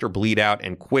faster bleed out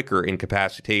and quicker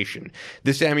incapacitation.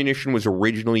 This ammunition was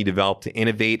originally developed to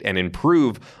innovate and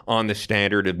improve on the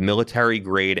standard of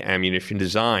military-grade ammunition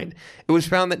design. It was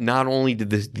found that not only did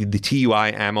the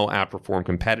TUI ammo outperform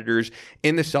competitors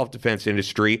in the self-defense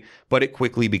industry, but it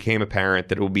quickly became apparent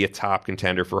that it would be a top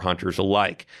contender for hunters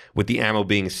alike. With the ammo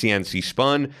being CNC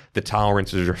spun, the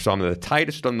tolerances are some of the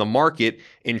tightest on the market,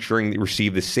 ensuring that you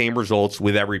receive the same results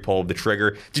with every pull of the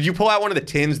trigger. Did you pull out one of the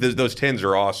tins? Those tins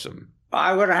are awesome.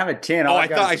 I wouldn't have a tin. I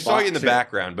thought I saw you in the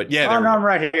background, but yeah. No, I'm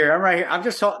right here. I'm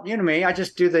just, me. I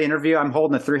just do the interview. I'm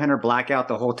holding a 300 blackout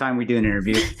the whole time we do an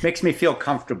interview. Makes me feel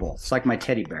comfortable. It's like my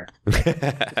teddy bear.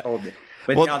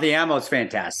 But now the ammo is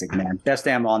fantastic, man. Best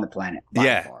ammo on the planet.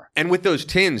 By far. And with those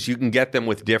tins, you can get them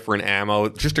with different ammo.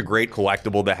 Just a great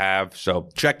collectible to have. So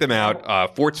check them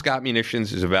out. Fort Scott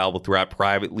Munitions is available throughout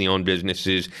privately owned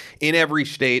businesses in every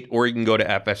state, or you can go to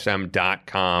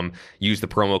fsm.com. Use the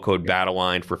promo code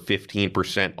BattleLine for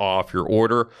 15% off your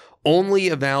order. Only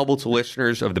available to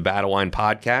listeners of the Battleline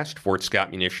podcast. Fort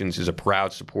Scott Munitions is a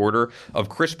proud supporter of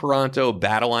Chris Peranto,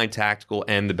 Battleline Tactical,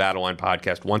 and the Battleline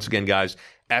podcast. Once again, guys,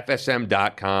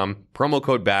 fsm.com, promo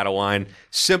code BattleLine.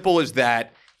 Simple as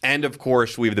that. And, of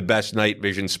course, we have the best night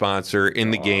vision sponsor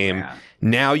in the game,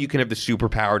 Now you can have the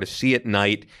superpower to see at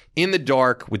night in the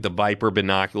dark with the Viper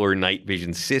Binocular Night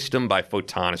Vision System by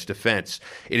Photonis Defense.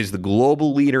 It is the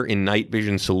global leader in night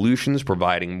vision solutions,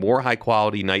 providing more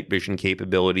high-quality night vision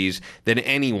capabilities than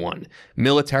anyone.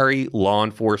 Military, law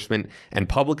enforcement, and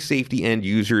public safety end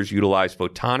users utilize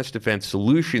Photonis Defense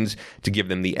solutions to give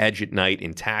them the edge at night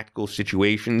in tactical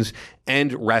situations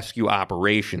and rescue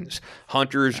operations.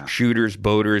 Hunters, shooters,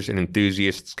 boaters, and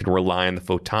enthusiasts can rely on the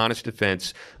Photonis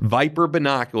Defense Viper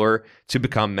Binocular to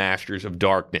become masters of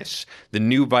darkness. The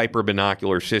new Viper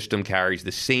Binocular system carries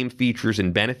the same features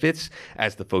and benefits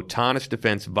as the Photonis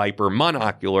Defense Viper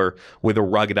Monocular with a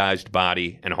ruggedized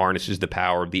body and harnesses the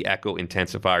power of the Echo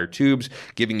Intensifier tubes,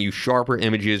 giving you sharper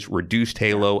images, reduced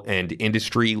halo, and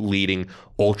industry-leading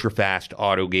ultra-fast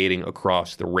auto-gating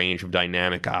across the range of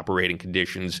dynamic operating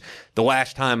conditions. The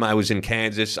last time I was in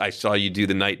Kansas, I saw you do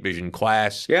the night vision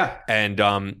class. Yeah. And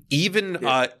even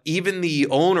the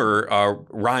owner,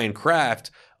 Ryan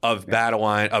Kraft of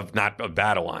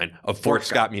of Fort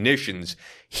Scott Munitions,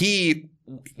 he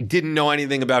didn't know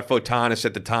anything about Photonis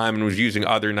at the time and was using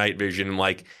other night vision.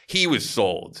 Like, he was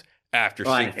sold after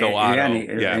seeing Phil Otto.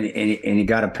 And he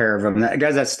got a pair of them.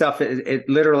 Guys, that stuff, it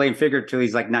literally and figuratively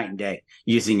is like night and day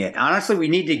using it. Honestly, we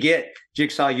need to get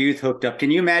Jigsaw Youth hooked up. Can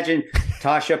you imagine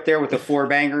Tosh up there with the 4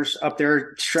 bangers up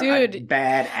there? Dude,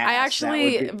 badass. I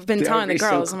actually been telling the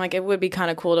girls, I'm like, it would be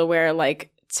kind of cool to wear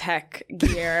like tech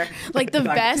gear, like the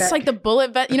vest, like the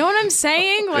bullet vest. You know what I'm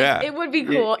saying? Like, it would be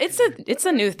cool. It's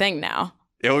a new thing now.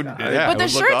 It would, but the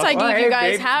shirts I gave you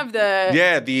guys have the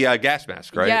gas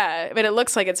mask, right? Yeah, but it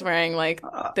looks like it's wearing like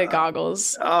the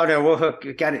goggles. Oh no,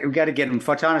 we got to get them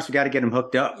Photonis. We got to get them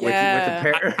hooked up with the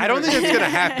pair. I don't think that's going to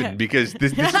happen because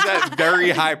this is a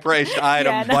very high priced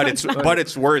item, but it's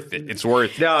worth it. It's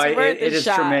worth it. No, it is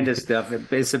tremendous stuff.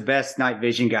 It's the best night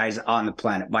vision, guys, on the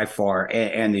planet by far,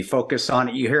 and the focus on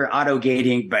it. You hear auto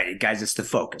gating, but guys, it's the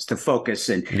focus,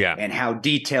 and how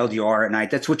detailed you are at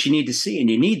night. That's what you need to see, and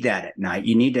you need that at night.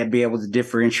 You need to be able to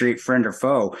differentiate friend or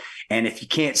foe. And if you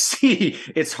can't see,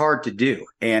 it's hard to do.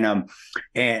 And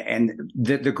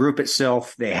the group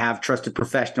itself, they have trusted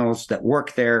professionals that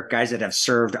work there, guys that have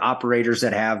served, operators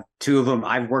that have. 2 of them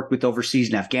I've worked with overseas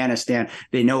in Afghanistan.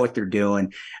 They know what they're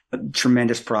doing.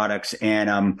 Tremendous products.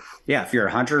 And if you're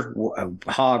a hunter,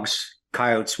 hogs,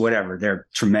 coyotes, whatever, they're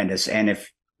tremendous. And if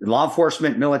law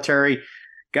enforcement, military,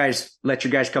 guys, let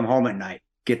your guys come home at night.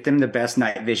 Get them the best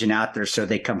night vision out there so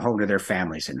they come home to their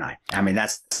families at night. I mean,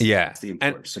 that's the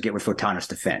importance. So get with Photonis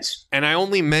Defense. And I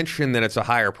only mention that it's a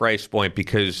higher price point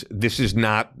because this is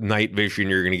not night vision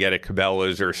you're going to get at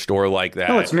Cabela's or a store like that.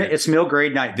 No, it's mill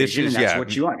grade night vision, and that's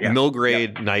what you want. Yeah. Mill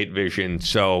grade night vision.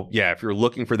 So, if you're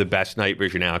looking for the best night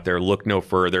vision out there, look no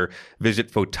further.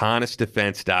 Visit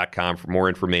PhotonisDefense.com for more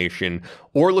information,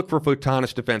 or look for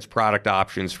Photonis Defense product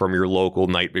options from your local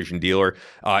night vision dealer.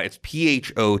 It's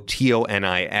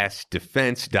PHOTONIS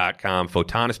defense.com,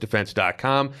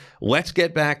 photonisdefense.com. Let's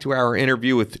get back to our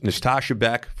interview with Nastacha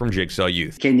Beck from Jigsaw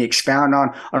Youth. Can you expound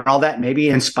on all that? Maybe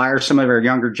inspire some of our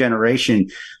younger generation.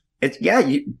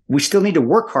 We still need to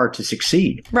work hard to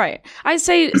succeed. Right. I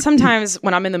say sometimes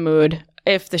when I'm in the mood,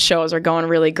 if the shows are going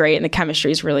really great and the chemistry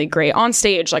is really great on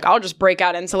stage, like I'll just break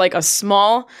out into like a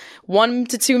small 1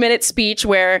 to 2 minute speech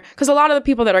because a lot of the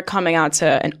people that are coming out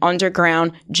to an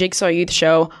underground Jigsaw Youth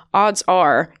show, odds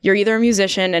are you're either a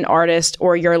musician, an artist,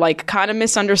 or you're like kind of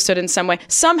misunderstood in some way.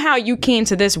 Somehow you came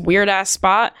to this weird ass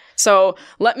spot. So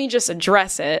let me just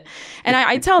address it. And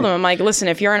I tell them, I'm like, listen,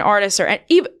 if you're an artist or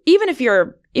even if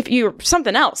you're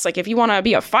something else, like if you want to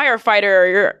be a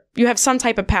firefighter or you have some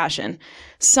type of passion,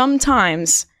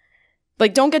 sometimes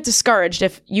like don't get discouraged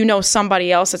if you know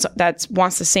somebody else that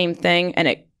wants the same thing and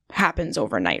it happens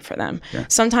overnight for them. Yeah.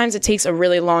 Sometimes it takes a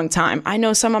really long time. I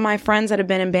know some of my friends that have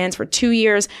been in bands for 2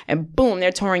 years and boom,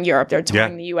 they're touring Europe, they're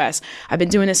touring the US. I've been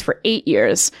doing this for 8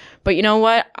 years. But you know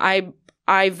what? I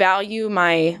value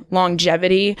my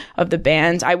longevity of the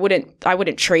band. I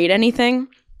wouldn't trade anything.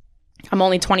 I'm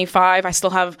only 25. I still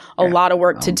have a lot of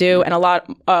work to do and a lot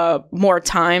more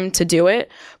time to do it.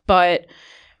 But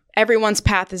everyone's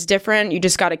path is different. You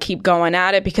just got to keep going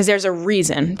at it because there's a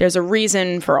reason. There's a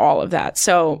reason for all of that.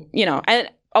 So, and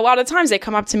a lot of times they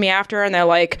come up to me after and they're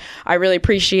like, I really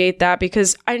appreciate that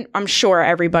because I'm sure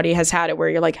everybody has had it where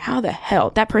you're like, how the hell?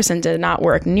 That person did not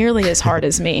work nearly as hard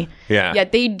as me. Yeah.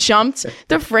 Yet they jumped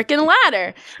the freaking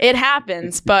ladder. It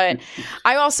happens. But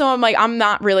I also am like, I'm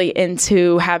not really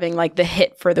into having like the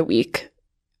hit for the week.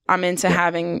 I'm into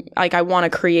having like, I want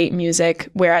to create music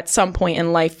where at some point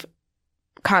in life,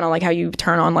 kind of like how you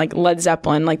turn on like Led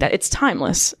Zeppelin, like that. It's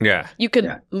timeless. Yeah. You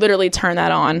could literally turn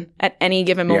that on at any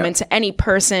given moment to any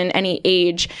person, any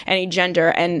age, any gender,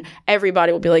 and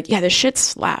everybody will be like, yeah, this shit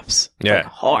slaps. Like,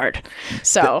 hard.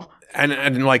 So...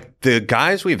 And like the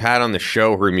guys we've had on the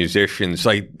show who are musicians,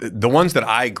 like the ones that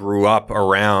I grew up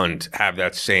around have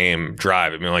that same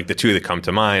drive. I mean, like the two that come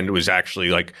to mind was actually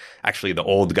the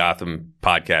old Gotham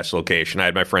podcast location. I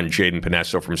had my friend Jaden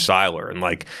Panesso from Siler, and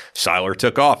like Siler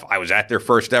took off. I was at their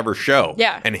first ever show.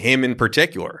 Yeah. And him in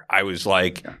particular, I was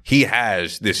like, he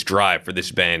has this drive for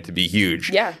this band to be huge.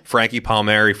 Yeah. Frankie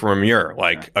Palmieri from Amur.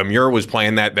 Like Amur was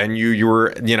playing that venue you were,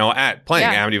 at playing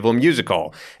Amityville Music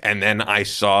Hall. And then I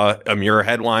saw Amur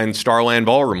headline Starland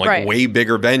Ballroom, like way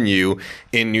bigger venue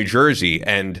in New Jersey.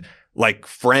 And like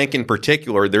Frank in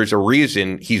particular, there's a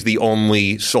reason he's the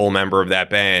only sole member of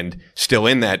that band still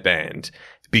in that band,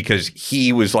 because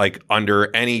he was like,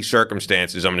 under any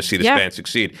circumstances, I'm going to see this band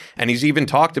succeed. And he's even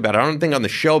talked about it, I don't think on the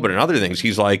show, but in other things,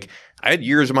 he's like, I had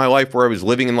years of my life where I was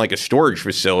living in like a storage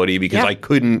facility because I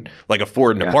couldn't like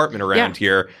afford an apartment around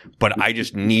here, but I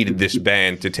just needed this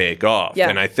band to take off.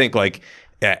 And I think like,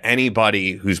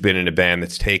 anybody who's been in a band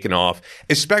that's taken off,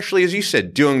 especially as you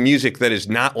said, doing music that is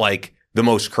not like the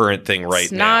most current thing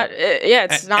now.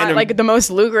 It's not like the most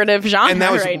lucrative genre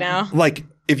right now. Like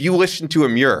if you listen to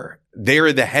Amur,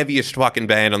 they're the heaviest fucking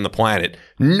band on the planet.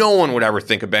 No one would ever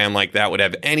think a band like that would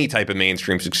have any type of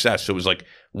mainstream success. So it was like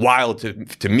wild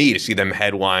to me to see them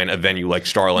headline a venue like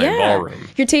Starland Ballroom.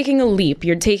 You're taking a leap.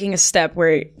 You're taking a step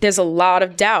where there's a lot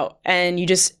of doubt, and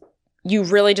you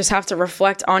really just have to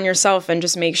reflect on yourself and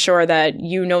just make sure that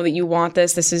you know that you want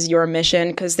this. This is your mission.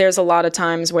 Because there's a lot of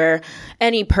times where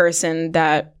any person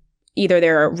that either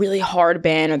they're a really hard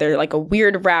band or they're like a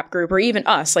weird rap group, or even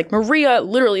us, like Maria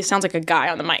literally sounds like a guy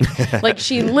on the mic. Like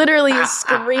she literally is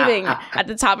screaming at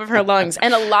the top of her lungs.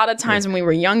 And a lot of times when we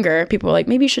were younger, people were like,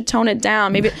 maybe you should tone it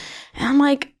down. Maybe. And I'm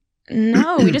like,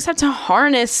 no, we just have to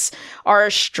harness our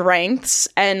strengths,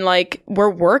 and like we're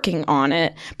working on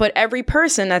it. But every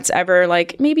person that's ever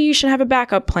like, maybe you should have a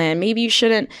backup plan. Maybe you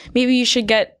shouldn't. Maybe you should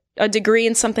get a degree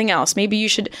in something else. Maybe you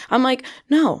should. I'm like,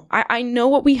 no, I know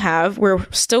what we have. We're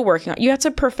still working on. You have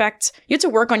to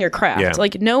work on your craft. Yeah.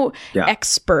 Like no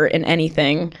expert in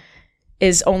anything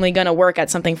is only going to work at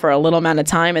something for a little amount of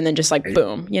time and then just like,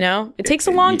 boom, it takes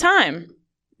a long time.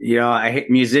 I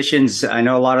hate musicians. I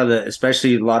know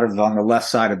especially a lot of on the left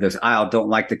side of this aisle don't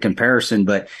like the comparison,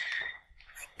 but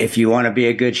if you want to be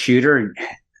a good shooter,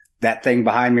 that thing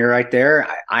behind me right there,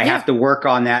 I have to work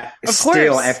on that. Of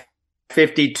still course. at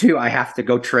 52, I have to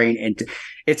go train. And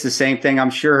it's the same thing.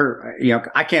 I'm sure,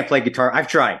 I can't play guitar. I've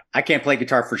tried. I can't play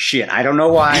guitar for shit. I don't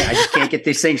know why. I just can't get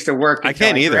these things to work. I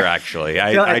can't either, actually.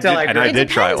 I did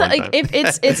try it one time.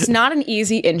 It's not an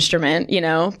easy instrument,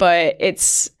 but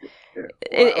it's...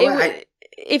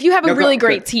 if you have a really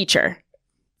great teacher,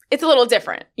 it's a little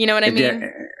different. You know what I mean?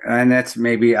 And that's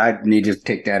maybe I need to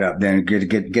take that up then.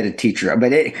 Get a teacher.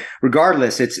 But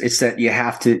regardless, it's that you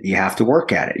have to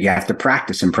work at it. You have to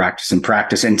practice and practice and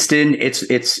practice. And still,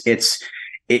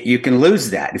 you can lose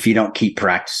that if you don't keep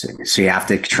practicing. So you have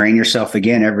to train yourself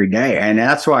again every day. And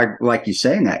that's why I like you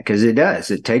saying that, because it does.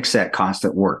 It takes that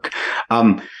constant work.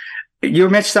 You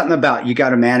mentioned something about you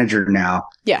got a manager now.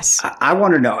 Yes. I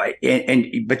want to know,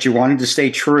 but you wanted to stay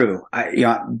true.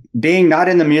 Being not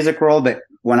in the music world, but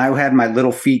when I had my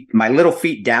little feet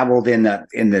dabbled in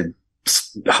the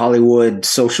Hollywood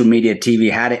social media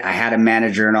TV. I had a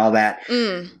manager and all that.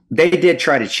 They did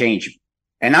try to change me,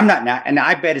 and I'm not, and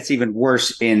I bet it's even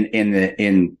worse in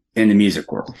the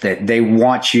music world, that they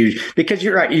want you, because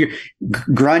you're right.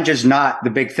 Grunge is not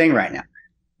the big thing right now.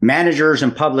 Managers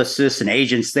and publicists and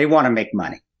agents, they want to make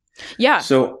money. Yeah.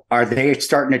 So are they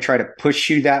starting to try to push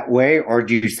you that way, or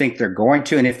do you think they're going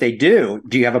to? And if they do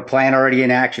you have a plan already in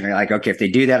action? Are you like, okay, if they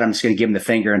do that, I'm just going to give them the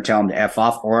finger and tell them to F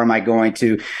off? Or am I going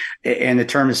to, and the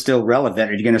term is still relevant,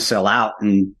 are you going to sell out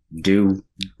and go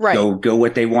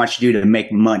what they want you to do to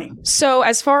make money? So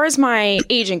as far as my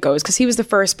agent goes, because he was the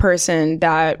first person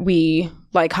that we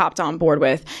like hopped on board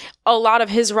with, a lot of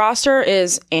his roster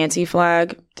is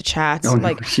Anti-Flag, the Chats,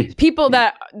 people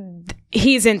that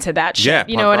he's into that shit. Yeah,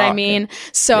 you know what I mean?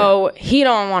 So he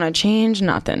don't want to change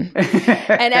nothing.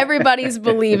 And everybody's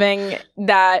believing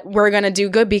that we're going to do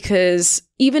good because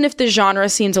even if the genre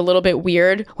seems a little bit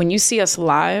weird, when you see us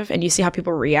live and you see how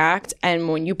people react, and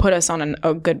when you put us on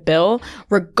a good bill,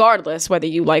 regardless whether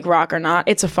you like rock or not,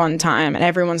 it's a fun time and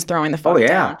everyone's throwing the fuck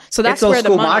down. So that's where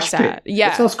the money's at. Yeah.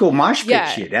 It's old school mosh pit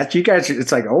shit. That's you guys.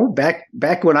 It's like,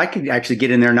 back when I could actually get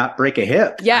in there and not break a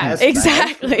hip. Yeah,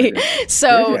 exactly.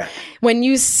 So when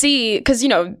you see, because,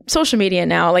 social media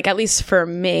now, like at least for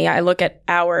me, I look at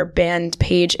our band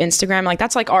page Instagram, like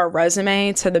that's like our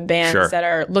resume to the bands that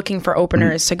are looking for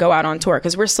openers to go out on tour,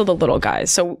 because we're still the little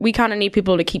guys. So we kind of need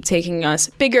people to keep taking us,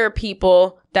 bigger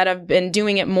people that have been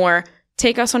doing it more,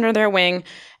 take us under their wing.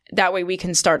 That way we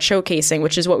can start showcasing,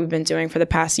 which is what we've been doing for the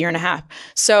past year and a half.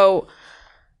 So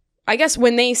I guess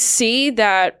when they see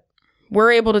that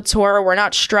we're able to tour, we're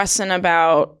not stressing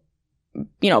about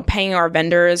paying our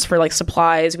vendors for like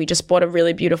supplies. We just bought a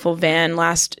really beautiful van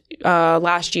last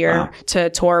year to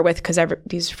tour with, because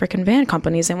these freaking van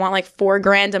companies, they want like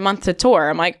 $4,000 a month to tour.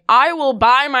 I'm like, I will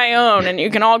buy my own and you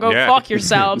can all go fuck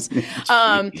yourselves.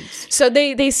 So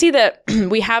they see that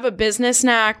we have a business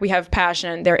knack, we have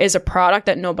passion, there is a product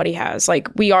that nobody has. Like,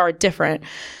 we are different.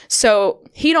 So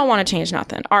he don't want to change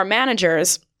nothing. Our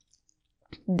managers,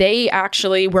 they're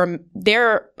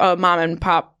a mom and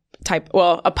pop type,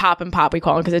 a pop and pop, we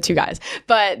call them, because they're two guys,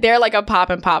 but they're like a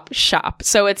pop and pop shop.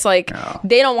 So it's like,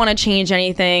 they don't want to change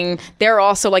anything. They're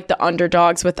also like the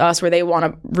underdogs with us, where they want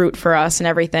to root for us and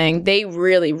everything. They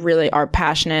really, really are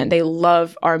passionate. They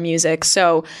love our music.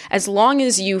 So as long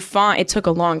as you find, it took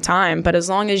a long time, but as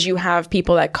long as you have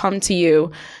people that come to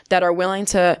you that are willing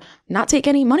to not take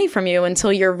any money from you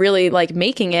until you're really like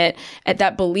making it,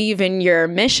 that believe in your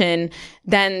mission,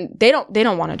 then they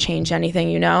don't want to change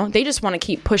anything, They just want to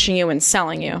keep pushing you and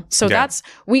selling you. So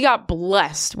we got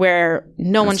blessed where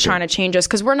no one's trying to change us,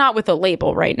 because we're not with a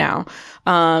label right now,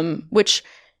 which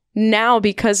now,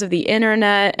 because of the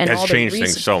internet and all the changed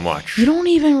things so much. You don't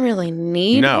even really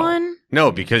need one.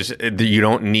 No, because you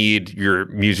don't need your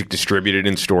music distributed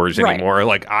in stores anymore.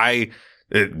 Like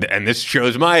and this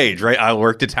shows my age, right? I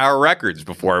worked at Tower Records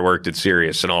before I worked at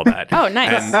Sirius and all that. Oh,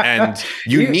 nice. And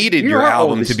you needed your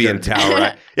album to be in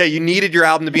Tower. Yeah, you needed your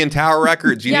album to be in Tower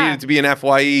Records. You needed it to be in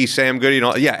FYE, Sam Goody, and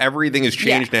all. Yeah, everything has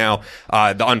changed now.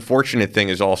 The unfortunate thing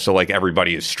is also like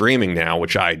everybody is streaming now,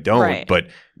 which I don't. But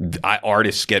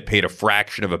artists get paid a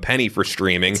fraction of a penny for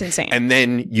streaming. It's insane. And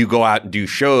then you go out and do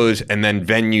shows, and then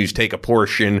venues take a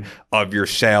portion of your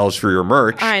sales for your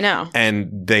merch. I know. And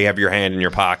they have your hand in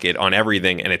your pocket on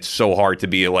everything, and it's so hard to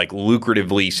be a like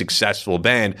lucratively successful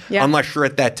band unless you're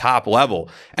at that top level.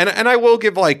 And I will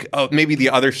give like maybe the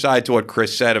other side to what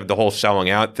Chris said of the whole selling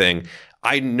out thing.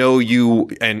 I know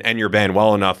you and your band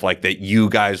well enough, like that you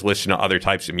guys listen to other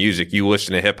types of music. You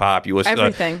listen to hip hop. You listen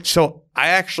everything. So I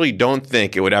actually don't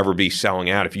think it would ever be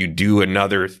selling out if you do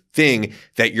another thing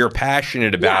that you're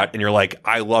passionate about and you're like,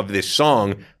 I love this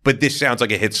song, but this sounds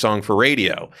like a hit song for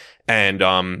radio. And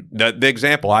the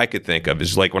example I could think of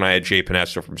is like when I had Jay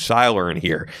Panessa from Siler in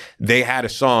here. They had a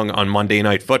song on Monday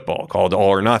Night Football called All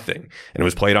or Nothing, and it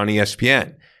was played on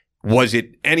ESPN. Was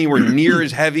it anywhere near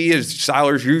as heavy as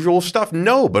Siler's usual stuff?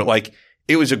 No, but like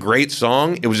it was a great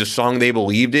song. It was a song they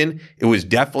believed in. It was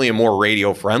definitely a more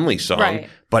radio-friendly song.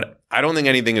 But I don't think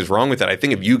anything is wrong with that. I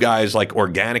think if you guys like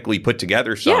organically put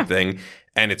together something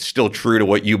and it's still true to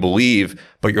what you believe,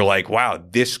 but you're like, wow,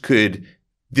 this could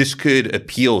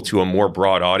appeal to a more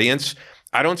broad audience,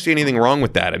 I don't see anything wrong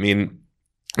with that. I mean,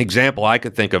 example I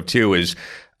could think of too is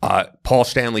Paul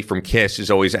Stanley from Kiss is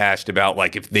always asked about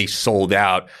like if they sold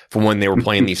out from when they were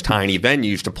playing these tiny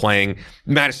venues to playing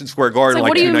Madison Square Garden. Like,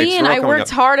 what do you mean? I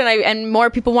worked hard and more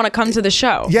people want to come to the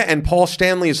show. Yeah, and Paul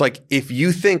Stanley is like, if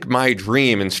you think my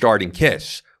dream in starting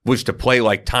Kiss was to play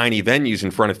like tiny venues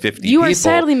in front of 50 people. You are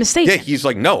sadly mistaken. Yeah, he's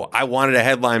like, no, I wanted to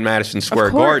headline Madison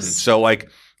Square Garden. So like,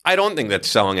 I don't think that's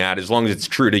selling out as long as it's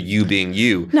true to you being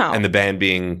you and the band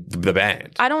being the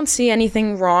band. I don't see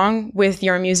anything wrong with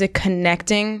your music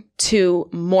connecting to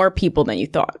more people than you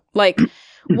thought. Like,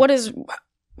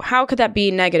 how could that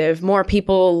be negative? More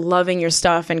people loving your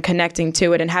stuff and connecting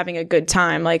to it and having a good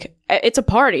time. Like, it's a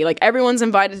party. Like, everyone's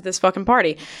invited to this fucking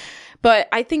party. But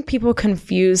I think people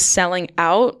confuse selling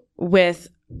out with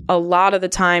a lot of the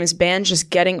times bands just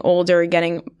getting older,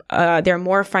 they're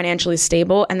more financially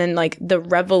stable, and then like the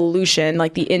revolution,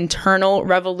 like the internal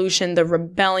revolution, the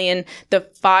rebellion, the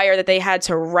fire that they had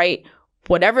to write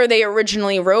whatever they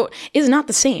originally wrote is not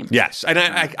the same. Yes, and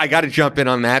I got to jump in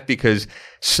on that because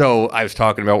So I was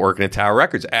talking about working at Tower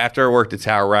Records. After I worked at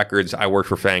Tower Records, I worked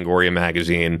for Fangoria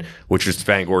magazine, which was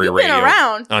Fangoria You've Radio. been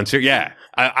around. Yeah.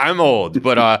 I'm old,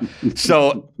 but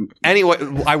so anyway,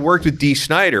 I worked with Dee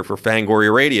Snider for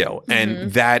Fangoria Radio,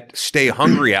 and that Stay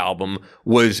Hungry album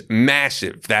was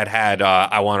massive. That had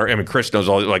Chris knows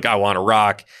all, like I Want to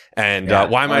Rock, and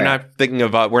why am I not thinking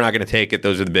of We're Not Going to Take It?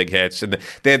 Those are the big hits, and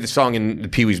they had the song in the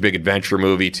Pee-wee's Big Adventure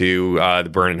movie too, the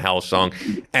Burn in Hell song,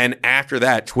 and after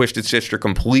that, Twisted Sister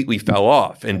completely fell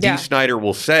off, and Dee Snider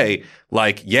will say,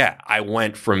 like, I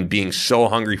went from being so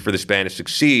hungry for this band to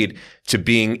succeed to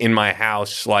being in my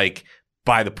house, like,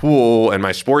 by the pool and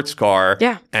my sports car.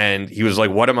 Yeah. And he was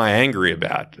like, what am I angry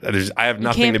about? I have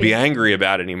nothing to be angry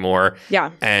about anymore.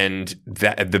 Yeah. And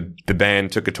that the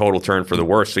band took a total turn for the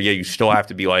worse. So, you still have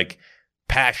to be, like,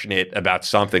 passionate about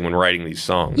something when writing these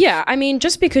songs. Yeah. I mean,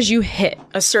 just because you hit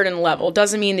a certain level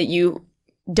doesn't mean that you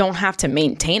don't have to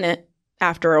maintain it.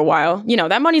 After a while,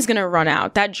 that money's going to run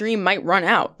out. That dream might run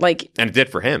out. And it did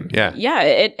for him. Yeah. Yeah,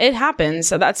 it happens.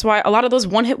 So that's why a lot of those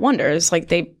one-hit wonders, like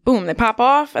they pop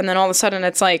off, and then all of a sudden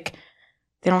it's like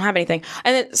they don't have anything.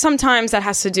 And sometimes that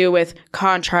has to do with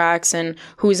contracts and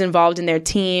who's involved in their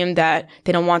team, that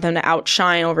they don't want them to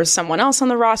outshine over someone else on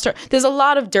the roster. There's a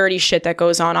lot of dirty shit that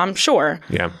goes on, I'm sure.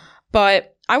 Yeah.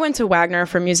 But I went to Wagner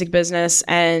for music business,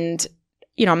 and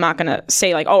I'm not going to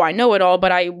say like, oh, I know it all,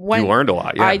 but I went. You learned a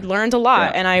lot. Yeah. I learned a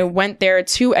lot. And I went there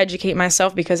to educate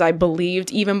myself because I believed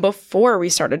even before we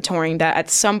started touring that at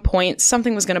some point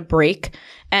something was going to break.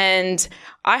 And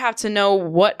I have to know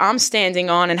what I'm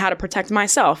standing on and how to protect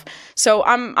myself. So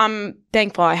I'm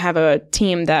thankful I have a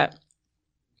team that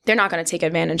they're not going to take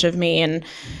advantage of me. And,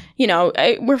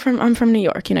 I'm from New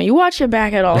York. You watch your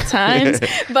back at all times,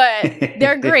 but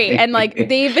they're great. And like,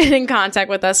 they've been in contact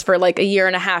with us for like a year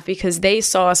and a half because they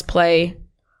saw us play.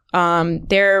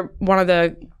 They're one of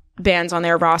the bands on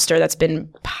their roster that's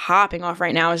been popping off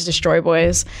right now is Destroy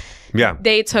Boys. Yeah.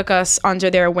 They took us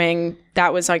under their wing.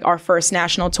 That was like our first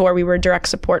national tour. We were direct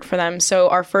support for them. So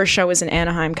our first show was in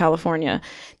Anaheim, California.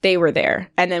 They were there.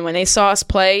 And then when they saw us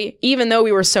play, even though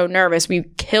we were so nervous, we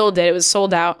killed it. It was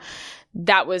sold out.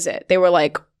 That was it. They were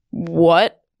like,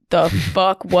 what the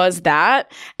fuck was that?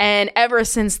 And ever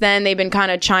since then, they've been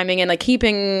kind of chiming in, like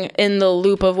keeping in the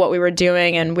loop of what we were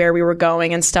doing and where we were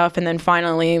going and stuff. And then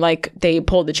finally, like they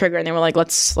pulled the trigger and they were like,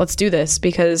 let's do this,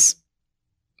 because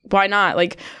why not?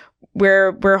 Like,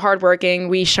 we're hardworking.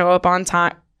 We show up on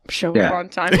time. Up on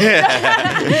time.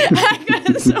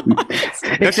 That's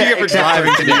you get for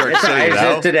driving to New York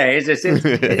City. Today,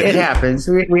 it happens.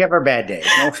 We have our bad days.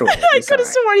 No sure. I could have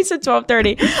sworn he said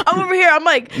 12:30. I'm over here. I'm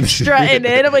like strutting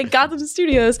it. I'm like Gotham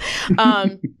Studios.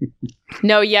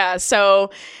 No, yeah.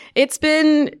 So it's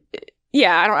been.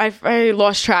 Yeah, I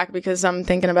lost track because I'm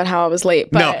thinking about how I was late.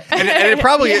 But. No, and it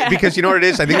probably is because you know what it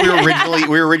is? I think we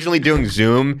were originally doing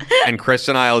Zoom, and Chris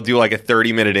and I will do like a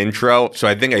 30-minute intro. So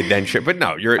I think I then should. But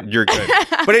no, you're good.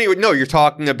 But anyway, no, you're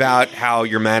talking about how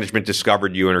your management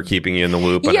discovered you and are keeping you in the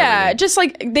loop. Yeah, just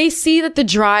like they see that the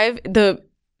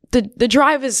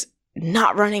drive is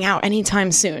not running out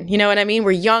anytime soon. You know what I mean?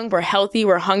 We're young, we're healthy,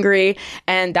 we're hungry,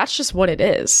 and that's just what it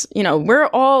is.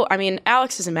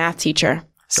 Alex is a math teacher.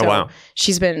 So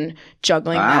she's been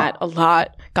juggling that a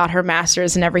lot, got her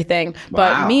master's and everything.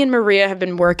 But me and Maria have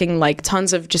been working like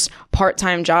tons of just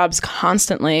part-time jobs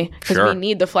constantly because we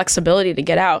need the flexibility to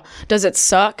get out. Does it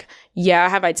suck? Yeah.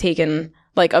 Have I taken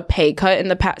like a pay cut in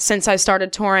the past since I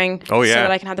started touring so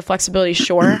that I can have the flexibility?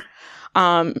 Sure.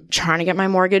 Trying to get my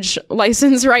mortgage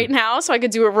license right now so I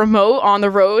could do it remote on the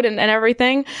road and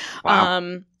everything.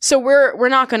 So we're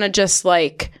not going to just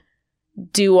like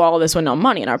do all this with no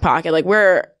money in our pocket. Like we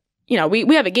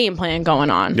have a game plan going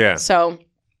on. Yeah. So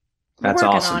that's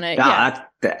awesome. On it.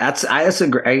 That's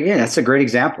a great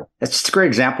example. That's just a great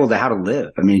example of how to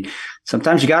live. I mean,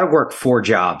 sometimes you got to work 4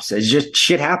 jobs. It's just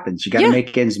shit happens. You got to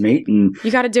make ends meet, and you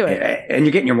got to do it. And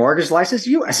you're getting your mortgage license.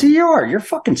 You're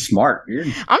fucking smart.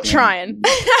 I'm trying.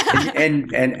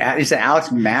 and is it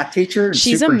Alex math teacher?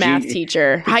 She's a math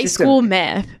teacher, high school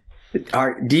math.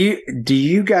 Do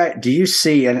you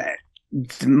see and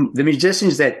the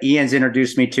musicians that Ian's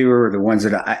introduced me to are the ones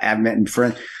that I've met in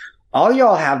friends. All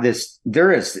y'all have this.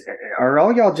 Are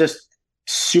all y'all just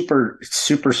super,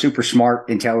 super, super smart,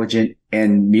 intelligent,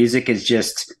 and music is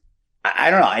just,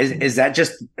 I don't know. Is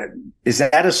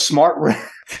that a smart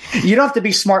You don't have to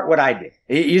be smart what I did.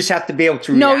 You just have to be able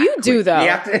to No, react you do, quick. though. You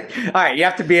have to, all right, you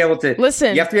have to be able to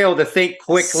listen. You have to be able to think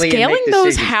quickly. Scaling and make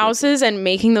those decisions houses and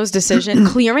making those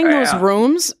decisions, clearing those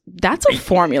rooms, that's a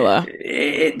formula.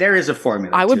 There is a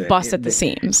formula. I to would it. bust at the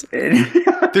seams.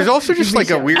 There's also just like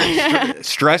a weird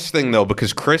stress thing, though,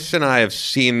 because Chris and I have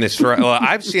seen this. Well,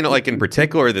 I've seen it like in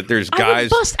particular that there's guys. I would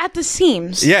bust at the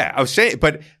seams. Yeah, I was saying,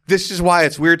 but this is why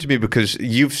it's weird to me because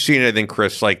you've seen it, I think,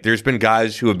 Chris. Like, there's been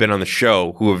guys who have been on the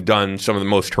show who have done some of the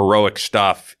most heroic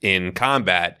stuff in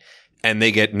combat, and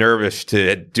they get nervous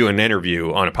to do an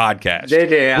interview on a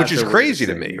podcast, which is crazy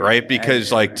to me, right?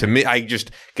 Because, like, to me, I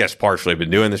just guess partially I've been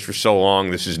doing this for so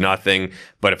long. This is nothing.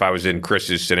 But if I was in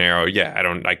Chris's scenario, yeah,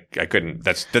 I couldn't.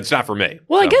 That's not for me.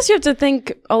 Well, so. I guess you have to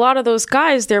think a lot of those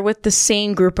guys, they're with the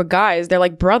same group of guys. They're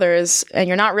like brothers, and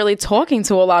you're not really talking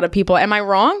to a lot of people. Am I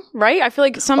wrong? Right? I feel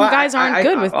like some guys aren't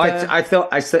good with I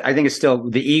think it's still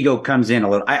the ego comes in a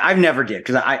little. I've never did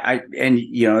because and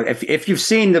you know if you've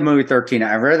seen the movie 13,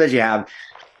 I've read that you have.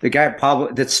 The guy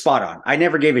Pablo, that's spot on. I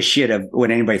never gave a shit of what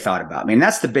anybody thought about me. And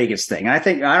that's the biggest thing. And I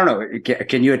think, I don't know,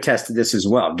 can you attest to this as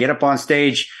well? Get up on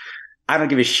stage. I don't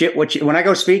give a shit when I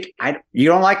go speak, you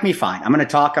don't like me, fine. I'm going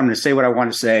to talk. I'm going to say what I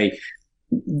want to say.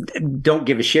 Don't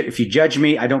give a shit. If you judge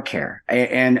me, I don't care.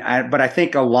 But I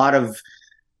think a lot of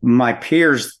my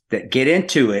peers that get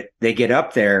into it, they get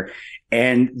up there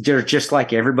and they're just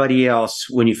like everybody else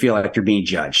when you feel like you're being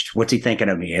judged. What's he thinking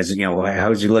of me?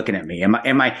 How's he looking at me?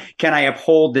 Can I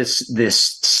uphold this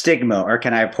stigma, or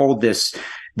can I uphold this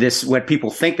what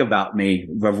people think about me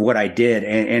of what I did?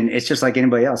 And it's just like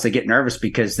anybody else. They get nervous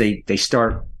because they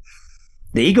start,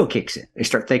 the ego kicks in. They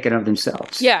start thinking of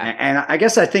themselves. Yeah. And I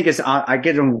guess I think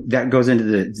that goes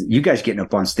into you guys getting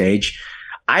up on stage.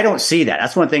 I don't see that.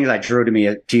 That's one of the things I drew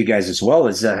to you guys as well,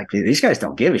 is that these guys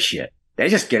don't give a shit. They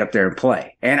just get up there and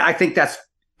play. And I think that's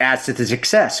adds to the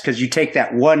success, because you take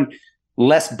that one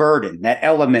less burden, that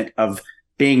element of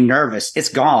being nervous, it's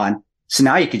gone. So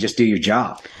now you can just do your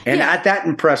job. And that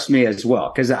impressed me as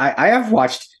well, because I have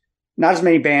watched not as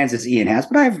many bands as Ian has,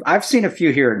 but I've seen a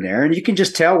few here and there. And you can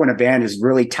just tell when a band is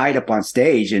really tight up on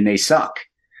stage and they suck.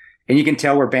 And you can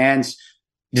tell where bands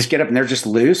just get up and they're just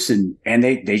loose and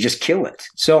they just kill it.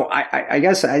 So I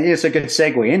guess it's a good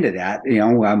segue into that.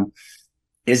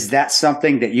 Is that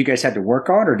something that you guys had to work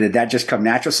on, or did that just come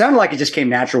natural? Sounded like it just came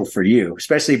natural for you,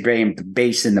 especially being the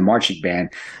bass in the marching band.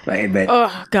 But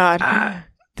oh God,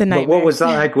 the nightmare. But what was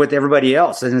that like with everybody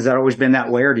else? And has that always been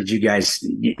that way, or did you guys?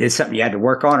 It's something you had to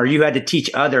work on, or you had to teach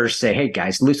others? Say, hey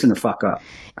guys, loosen the fuck up.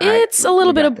 It's a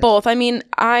little bit of both. I mean,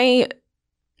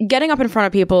 getting up in front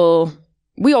of people.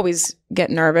 We always get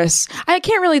nervous. I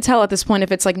can't really tell at this point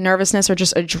if it's like nervousness or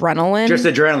just adrenaline. Just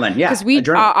adrenaline, yeah. Because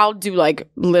I'll do like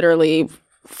literally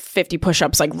 50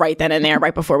 push-ups like right then and there,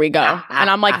 right before we go, and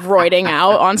I'm like roiding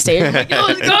out on stage. I'm like, yo,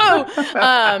 let's go.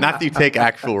 Not that you take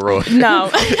actual roids. No,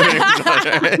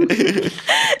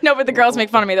 no, but the girls make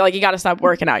fun of me. They're like, you got to stop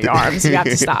working out your arms. You have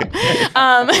to stop.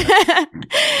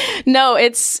 No,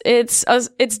 it's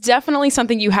definitely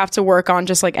something you have to work on,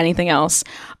 just like anything else.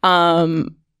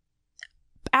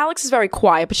 Alex is very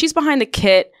quiet, but she's behind the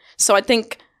kit, so I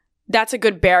think that's a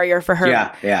good barrier for her.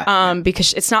 Yeah.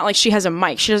 Because it's not like she has a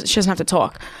mic. She doesn't have to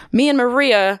talk. Me and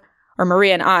Maria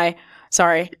and I.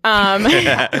 Sorry.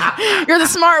 You're the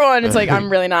smart one. It's like, I'm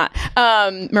really not.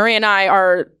 Maria and I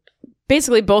are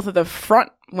basically both of the front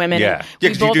women. Yeah.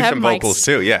 Because you do some vocals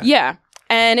too. Yeah. Yeah.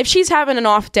 And if she's having an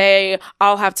off day,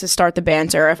 I'll have to start the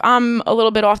banter. If I'm a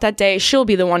little bit off that day, she'll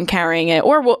be the one carrying it.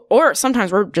 Or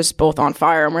sometimes we're just both on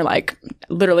fire and we're like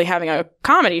literally having a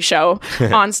comedy show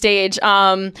on stage.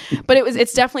 But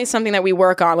it's definitely something that we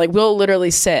work on. Like, we'll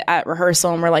literally sit at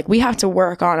rehearsal and we're like, we have to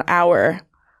work on our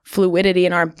fluidity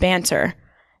and our banter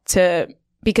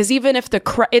because even if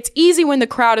it's easy when the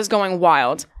crowd is going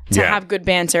wild to have good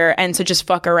banter and to just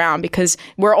fuck around because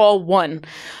we're all one.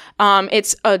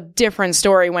 It's a different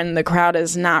story when the crowd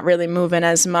is not really moving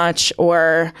as much,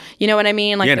 or you know what I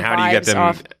mean? Like, and how do you get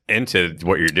them into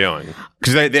what you're doing?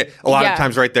 Because a lot of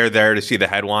times, right, they're there to see the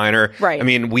headliner. Right. I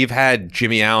mean, we've had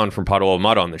Jimmy Allen from Puddle of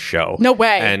Mud on the show. No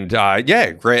way. And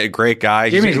great guy.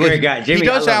 Jimmy's a great guy.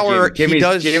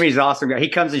 Jimmy's awesome guy. He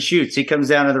comes and shoots. He comes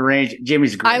down to the range.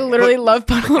 Jimmy's great. I literally love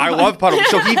Puddle of Mud. I love Puddle.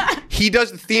 So he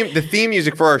does the theme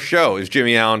music for our show is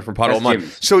Jimmy Allen from Puddle of Mud.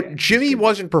 So Jimmy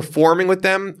wasn't performing with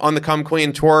them on the Come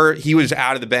Clean tour. He was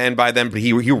out of the band by then, but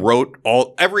he wrote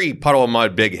every Puddle of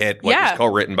Mud big hit was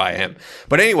co-written by him.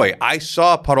 But anyway, I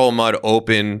saw Puddle of Mud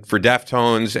open for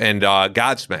Deftones and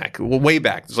Godsmack way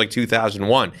back. It was like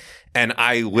 2001. And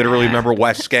I literally remember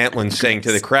Wes Scantlin saying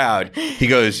to the crowd, he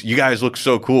goes, "You guys look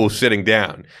so cool sitting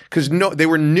down." Because they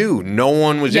were new. No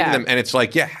one was into them. And it's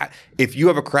like, if you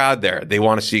have a crowd there, they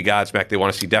want to see Godsmack, they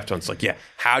want to see Deftones. It's like,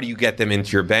 how do you get them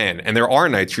into your band? And there are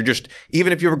nights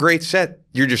even if you have a great set,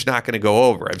 you're just not going to go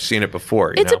over. I've seen it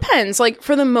before. It depends. Like,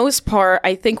 for the most part,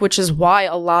 I think, which is why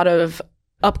a lot of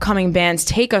upcoming bands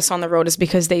take us on the road, is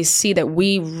because they see that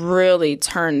we really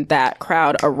turn that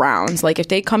crowd around. Like, if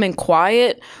they come in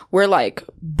quiet, we're like,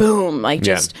 boom, like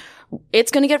just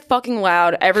it's gonna get fucking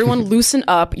loud. Everyone loosen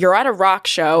up. You're at a rock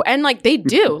show. And like, they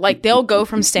do, like, they'll go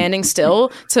from standing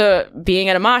still to being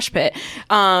at a mosh pit.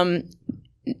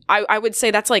 I would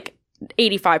say that's like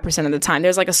 85% of the time.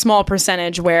 There's like a small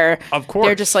percentage where of course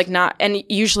they're just like not, and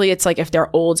usually it's like if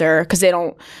they're older, because they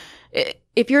don't,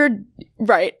 if you're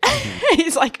right,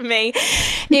 he's like me.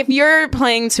 If you're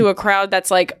playing to a crowd that's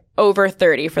like over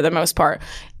 30 for the most part,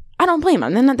 I don't blame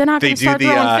them. They're not going to start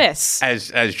throwing fists.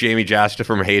 As Jamie Jasta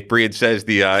from Hatebreed says,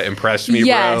 the impress me,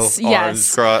 yes, bro.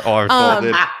 Yes. Arms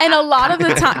folded. And a lot of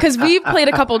the time, because we've played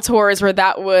a couple tours where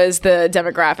that was the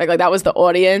demographic, like that was the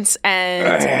audience,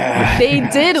 and they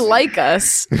did like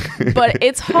us. But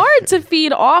it's hard to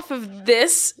feed off of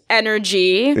this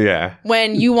energy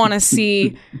when you want to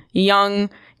see young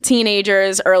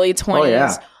teenagers, early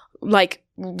 20s, like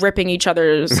ripping each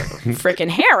other's freaking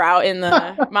hair out in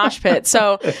the mosh pit.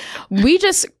 So we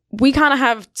kind of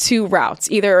have two routes.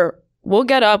 Either we'll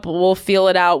get up, we'll feel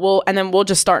it out, and then we'll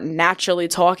just start naturally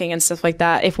talking and stuff like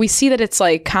that. If we see that it's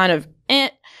like kind of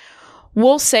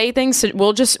we'll say things. So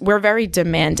we're very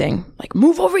demanding. Like,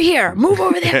 move over here, move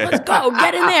over there, let's go,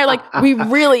 get in there. Like, we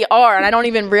really are, and I don't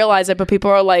even realize it, but people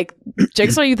are like,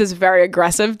 Jigsaw Youth is very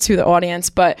aggressive to the audience,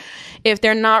 but if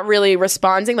they're not really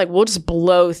responding, like, we'll just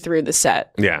blow through the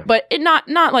set. Yeah. But it not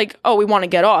like, oh, we want to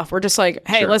get off. We're just like,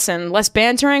 hey, listen, less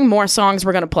bantering, more songs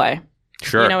we're gonna play.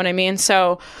 Sure. You know what I mean?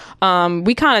 So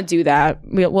we kind of do that.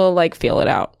 We'll like feel it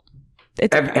out.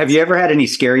 Have you ever had any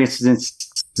scary incidents?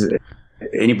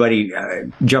 Anybody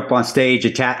jump on stage,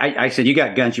 attack? I said, you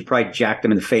got guns, you probably jacked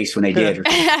them in the face when they did.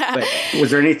 But was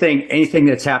there anything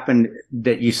that's happened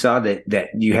that you saw that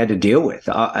you had to deal with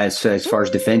as far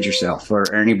as defend yourself,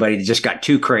 or anybody that just got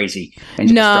too crazy?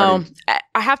 And no,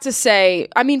 I have to say,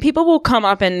 I mean, people will come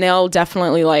up and they'll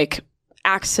definitely like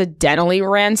accidentally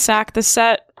ransack the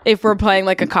set if we're playing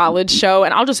like a college show,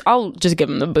 and I'll just give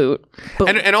them the boot.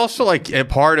 And also, like, a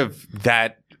part of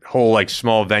that whole like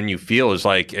small venue feel is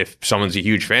like, if someone's a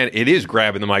huge fan, it is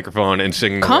grabbing the microphone and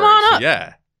singing. Come on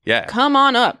up. Yeah. Come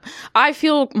on up. I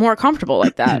feel more comfortable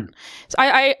like that. So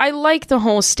I like the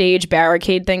whole stage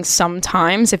barricade thing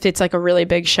sometimes if it's like a really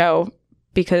big show,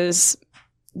 because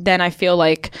then I feel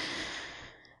like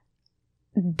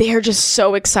they're just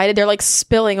so excited. They're like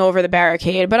spilling over the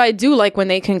barricade. But I do like when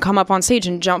they can come up on stage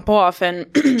and jump off. And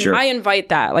I invite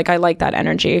that. Like, I like that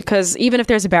energy. Because even if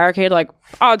there's a barricade, like,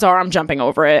 odds are I'm jumping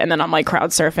over it. And then I'm like crowd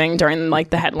surfing during like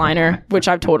the headliner, which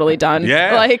I've totally done.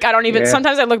 Yeah. Like, I don't even,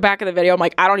 sometimes I look back at the video, I'm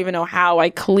like, I don't even know how I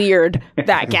cleared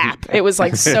that gap. It was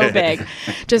like so big.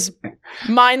 Just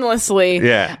mindlessly.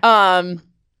 Yeah.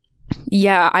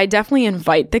 Yeah, I definitely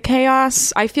invite the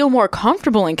chaos. I feel more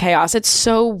comfortable in chaos. It's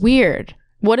so weird.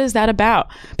 What is that about?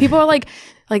 People are like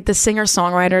the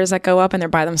singer-songwriters that go up and they're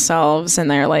by themselves and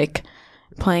they're like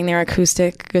playing their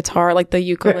acoustic guitar, like the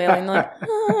ukulele, and like,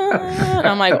 and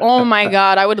I'm like, oh my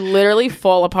God, I would literally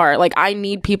fall apart. Like, I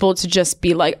need people to just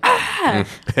be like,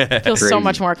 feel so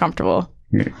much more comfortable.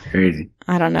 Crazy.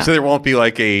 I don't know. So there won't be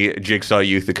like a Jigsaw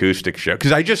Youth acoustic show,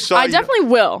 because I just saw. I definitely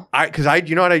will.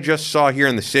 You know what I just saw here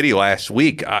in the city last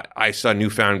week? I saw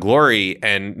Newfound Glory,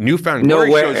 and Newfound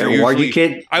Glory shows are usually. Are you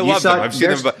kidding? I love them. I've seen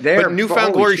them, but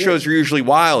Newfound Glory shows are usually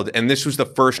wild, and this was the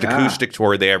first acoustic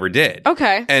tour they ever did.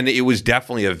 Okay, and it was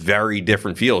definitely a very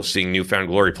different feel seeing Newfound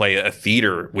Glory play a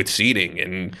theater with seating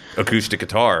and acoustic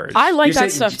guitars. I like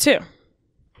that stuff too.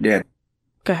 Yeah.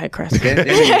 Go ahead, Chris.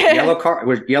 Yellow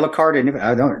Card.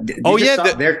 I don't.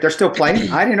 They're still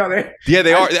playing. I didn't know that. Yeah,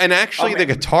 they are. And actually, the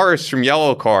guitarist from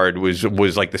Yellow Card was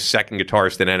like the second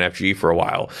guitarist in NFG for a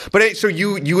while. But so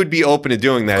you would be open to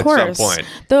doing that at some point.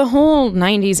 The whole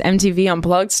 '90s MTV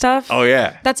Unplugged stuff. Oh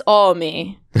yeah, that's all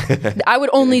me. I would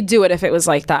only do it if it was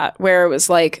like that, where it was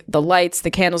like the lights,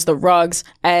 the candles, the rugs,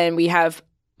 and we have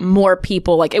more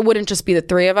people. Like, it wouldn't just be the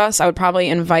three of us. I would probably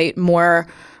invite more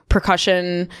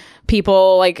percussion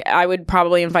people. Like, I would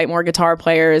probably invite more guitar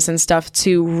players and stuff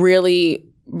to really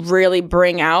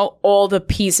bring out all the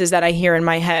pieces that I hear in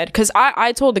my head. Because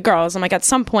I told the girls, I'm like, at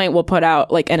some point we'll put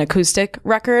out like an acoustic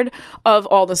record of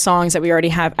all the songs that we already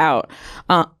have out.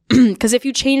 Because if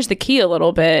you change the key a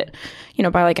little bit,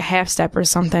 by like a half step or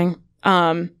something,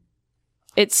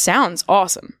 it sounds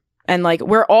awesome. And like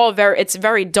we're all it's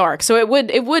very dark. So it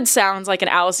would sound like an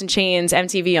Alice in Chains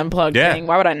MTV Unplugged thing.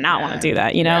 Why would I not want to do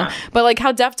that, you know? Yeah. But like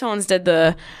how Deftones did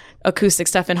the acoustic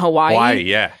stuff in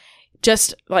Hawaii.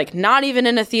 Just like not even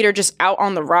in a theater, just out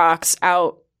on the rocks,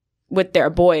 out with their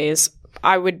boys.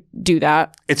 I would do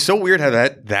that. It's so weird how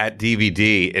that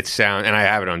DVD and I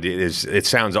have it on DVD. It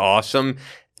sounds awesome.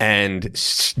 And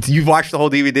you've watched the whole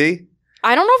DVD?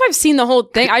 I don't know if I've seen the whole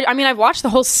thing. I mean, I've watched the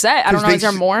whole set. I don't know. Is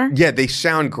there more? Yeah, they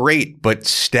sound great. But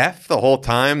Steph, the whole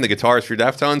time, the guitarist for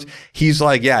Deftones, he's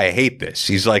like, yeah, I hate this.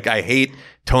 He's like, I hate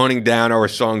toning down our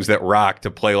songs that rock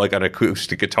to play like an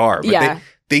acoustic guitar. But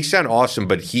they sound awesome,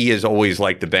 but he has always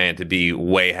liked the band to be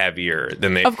way heavier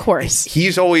than they. Of course.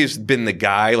 He's always been the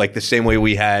guy, like the same way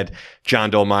we had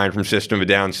John Dolmayan from System of a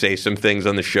Down say some things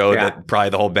on the show that probably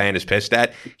the whole band is pissed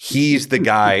at. He's the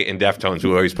guy in Deftones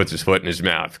who always puts his foot in his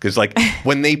mouth. Because like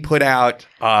when they put out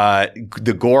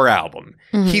the Gore album,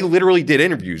 he literally did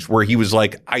interviews where he was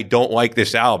like, I don't like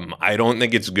this album. I don't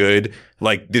think it's good.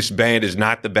 Like, this band is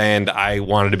not the band I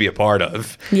wanted to be a part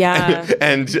of. Yeah.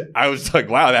 And I was like,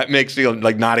 wow, that makes me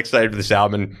like not excited for this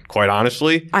album. And quite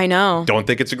honestly, I know. Don't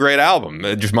think it's a great album.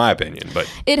 Just my opinion.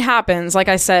 But it happens. Like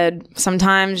I said,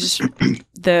 sometimes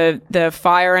the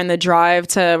fire and the drive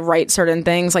to write certain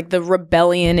things, like the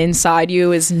rebellion inside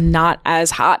you is not as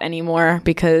hot anymore,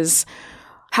 because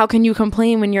how can you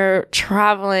complain when you're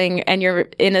traveling and you're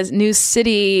in a new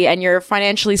city and you're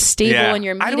financially stable and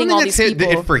you're meeting all these people? I don't think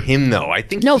that's it for him, though. I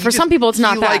think for some people it's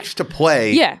not that. He likes to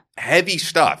play heavy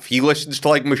stuff. He listens to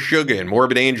like Meshuggah and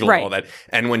Morbid Angel and all that.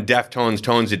 And when Deftones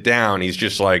tones it down, he's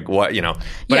just like, what, you know.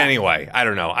 But anyway, I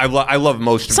don't know. I love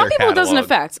most of some their people catalog. It doesn't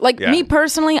affect. Like me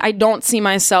personally, I don't see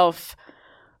myself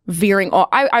veering off.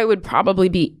 I would probably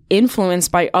be influenced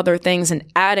by other things and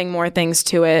adding more things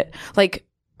to it. Like,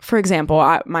 for example,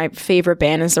 my favorite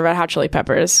band is the Red Hot Chili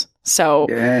Peppers. So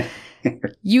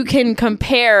you can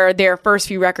compare their first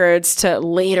few records to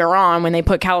later on when they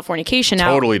put Californication out.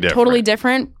 Totally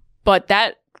different. But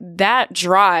that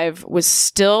drive was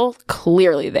still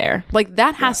clearly there. Like,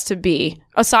 that has to be,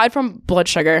 aside from Blood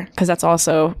Sugar, because that's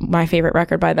also my favorite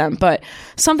record by them, but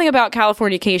something about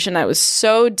Californication that was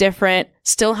so different,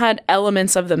 still had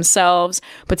elements of themselves,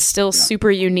 but still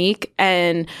super unique,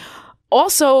 and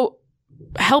also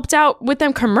helped out with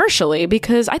them commercially,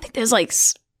 because I think there's like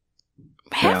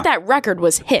half that record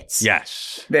was hits.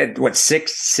 Yes. What,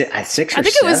 six or I think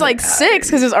it was like 6,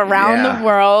 because it was Around the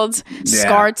World,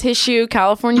 Scar Tissue,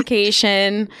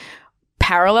 Californication,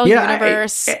 Parallel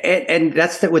Universe. And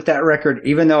that's with that record,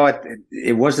 even though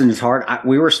it wasn't as hard, I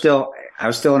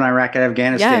was still in Iraq and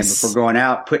Afghanistan before going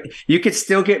out. You could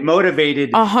still get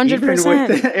motivated.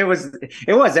 100%. It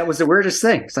was. That was the weirdest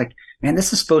thing. It's like, man,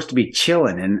 this is supposed to be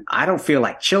chilling, and I don't feel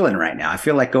like chilling right now. I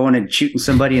feel like going and shooting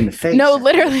somebody in the face. No,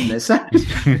 literally.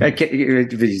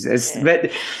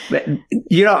 But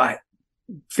you know,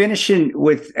 finishing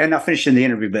with, and not finishing the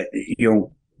interview, but you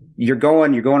know, you're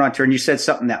going on tour, and you said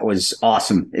something that was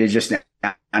awesome. It's just,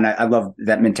 and I love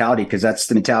that mentality, because that's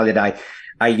the mentality that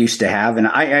I used to have, and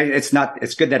it's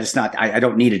good that it's not, I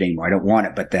don't need it anymore. I don't want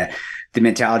it, but the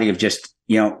mentality of just,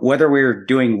 you know, whether we're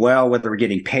doing well, whether we're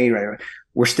getting paid,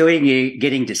 we're still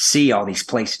getting to see all these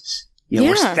places. You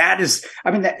know,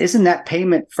 isn't that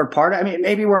payment for part of, I mean,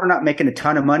 maybe we're not making a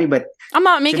ton of money, but I'm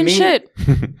not making shit.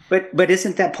 But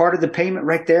isn't that part of the payment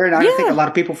right there? And I think a lot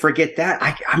of people forget that.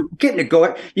 I'm getting to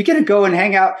go. You get to go and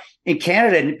hang out in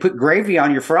Canada and put gravy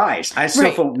on your fries. I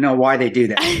still don't know why they do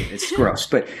that. It's gross.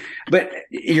 But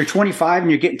you're 25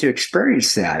 and you're getting to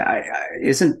experience that.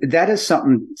 That is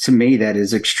something to me that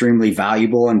is extremely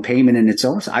valuable, and payment in its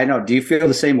own. I know. Do you feel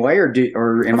the same way,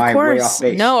 or am I way off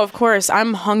base? No, of course.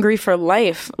 I'm hungry for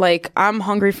life. Like, I'm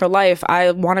hungry for life.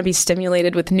 I want to be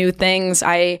stimulated with new things.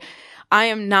 I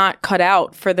am not cut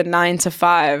out for the 9 to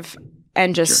 5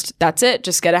 and just that's it.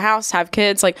 Just get a house, have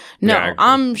kids. Like, no,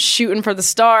 I'm shooting for the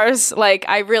stars. Like,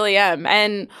 I really am.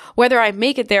 And whether I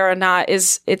make it there or not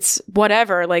it's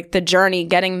whatever. Like, the journey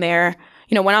getting there.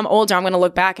 You know, when I'm older, I'm going to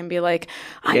look back and be like,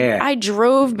 I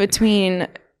drove between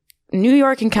New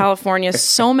York and California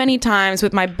so many times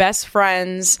with my best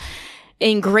friends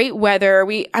in great weather.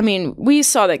 We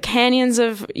saw the canyons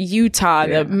of Utah,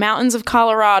 the mountains of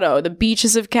Colorado, the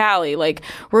beaches of Cali. Like,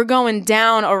 we're going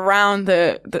down around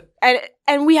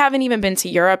and we haven't even been to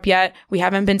Europe yet. We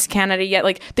haven't been to Canada yet.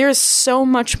 Like, there's so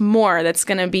much more that's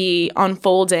going to be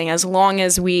unfolding as long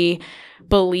as we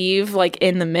believe, like,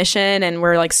 in the mission, and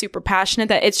we're like super passionate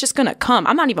that it's just going to come.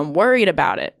 I'm not even worried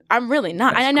about it. I'm really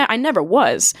not. I never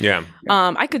was. Yeah.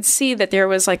 I could see that there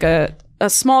was like a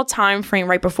small time frame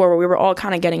right before where we were all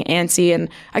kind of getting antsy, and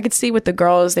I could see with the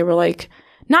girls, they were like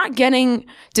not getting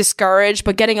discouraged,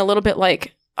 but getting a little bit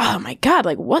like, oh my God,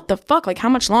 like, what the fuck? Like, how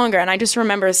much longer? And I just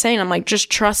remember saying, I'm like, just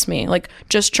trust me. Like,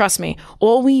 just trust me.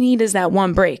 All we need is that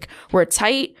one break. We're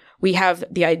tight. We have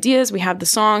the ideas. We have the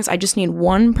songs. I just need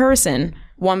one person,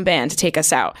 one band to take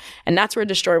us out. And that's where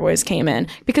Destroy Boys came in.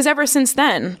 Because ever since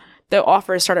then, the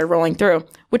offers started rolling through,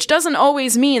 which doesn't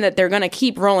always mean that they're going to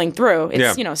keep rolling through.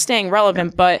 It's, you know, staying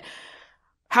relevant, but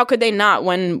how could they not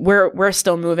when we're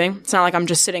still moving? It's not like I'm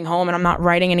just sitting home and I'm not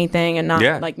writing anything and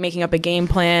not like making up a game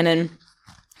plan and,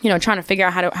 you know, trying to figure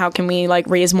out how can we like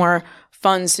raise more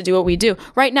funds to do what we do.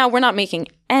 Right now, we're not making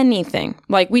anything.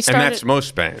 Like we started, and that's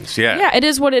most bands. Yeah, it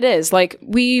is what it is. Like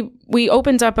we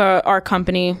opened up our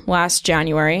company last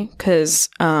January because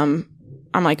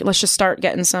I'm like, let's just start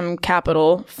getting some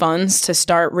capital funds to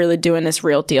start really doing this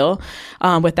real deal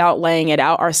without laying it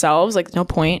out ourselves. Like, no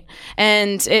point.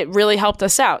 And it really helped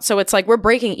us out. So it's like we're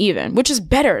breaking even, which is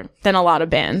better than a lot of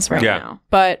bands right now.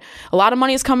 But a lot of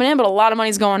money is coming in, but a lot of money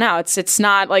is going out. It's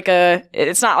not like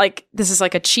this is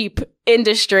like a cheap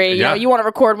industry. You know, you want to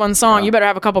record one song, you better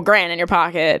have a couple grand in your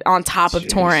pocket on top of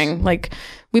touring. Like,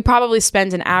 we probably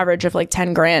spend an average of like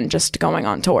 10 grand just going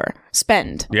on tour.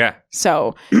 Yeah.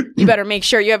 So you better make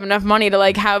sure you have enough money to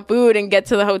like have food and get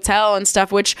to the hotel and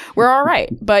stuff, which we're all right.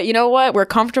 But you know what? We're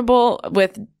comfortable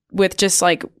with just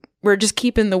like, we're just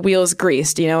keeping the wheels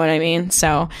greased. You know what I mean?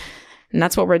 So, and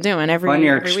that's what we're doing every week.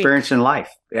 Your experience in life.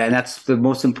 And that's the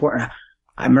most important.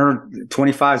 I remember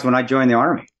 25 is when I joined the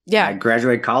Army. Yeah. I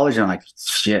graduated college and I'm like,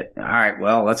 shit. All right,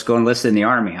 well, let's go enlist in the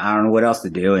Army. I don't know what else to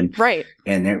do. And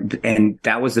and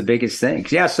that was the biggest thing.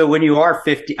 Yeah. So when you are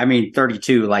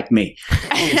 32 like me,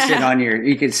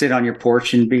 you can sit on your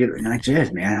porch and be like,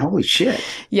 geez, man, holy shit.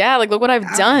 Yeah. Like, look what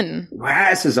I've done.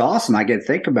 Wow, this is awesome. I get to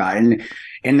think about it.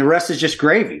 And the rest is just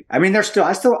gravy. I mean, I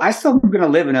still am going to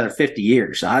live another 50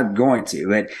 years. I'm going to,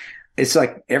 but it's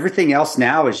like everything else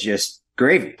now is just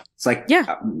gravy. It's like,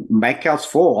 bank account's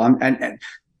full. And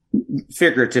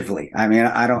figuratively, I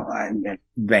mean,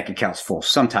 bank account's full.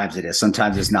 Sometimes it is,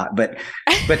 sometimes it's not. But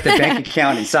the bank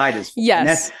account inside is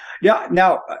yes.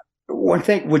 Now, one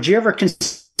thing, would you ever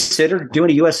consider doing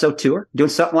a USO tour, doing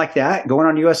something like that, going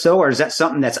on USO, or is that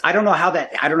something that's I don't know how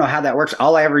that works.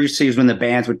 All I ever used to see is when the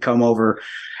bands would come over.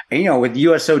 And, you know, with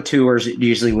USO tours, it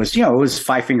usually was, you know, it was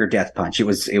Five Finger Death Punch. It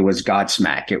was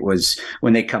Godsmack. It was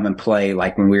when they come and play,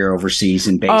 like when we were overseas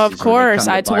in bases. Of course,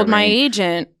 I told my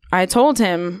agent. I told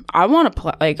him I want to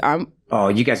play. Like oh,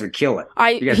 you guys would kill it.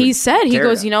 He said, he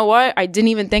goes, you know what? I didn't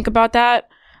even think about that.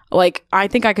 Like, I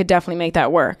think I could definitely make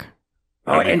that work.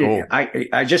 Oh, and cool.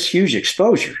 I just huge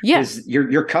exposure. Yes,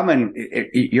 you're coming.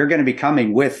 You're going to be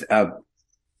coming with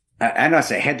I don't know, it's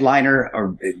a headliner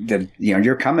or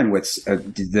you're coming with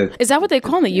the. Is that what they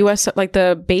call them? The USO, like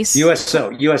the base?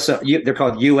 USO. They're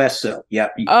called USO. Yeah.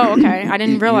 Oh, okay. I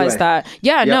didn't realize that.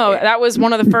 Yeah, no, that was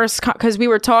one of the first, because we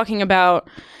were talking about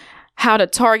how to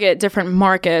target different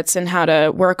markets and how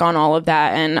to work on all of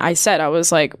that. And I said, I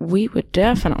was like, we would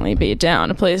definitely be down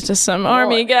to play to some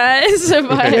Army guys.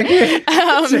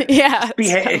 But, yeah.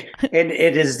 And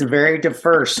it is the very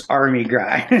diverse Army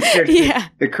guy.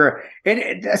 The crew.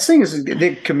 And that thing is,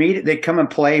 they come and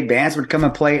play, bands would come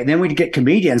and play, and then we'd get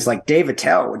comedians like Dave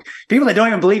Attell, people that don't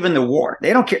even believe in the war.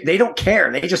 They don't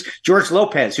care. They just, George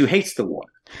Lopez, who hates the war.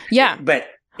 Yeah. But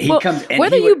he comes, and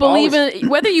whether you believe in,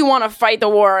 whether you want to fight the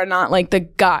war or not, like the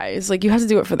guys, like you have to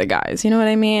do it for the guys. You know what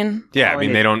I mean? Yeah, I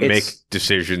mean they don't make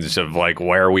decisions of like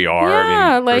where we are. Yeah,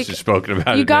 I mean, like Chris has spoken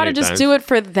about you it. got to just do it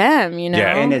for them. You know?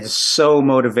 Yeah, and it's so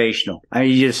motivational. I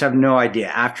mean, you just have no idea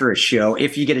after a show,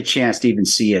 if you get a chance to even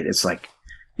see it. It's like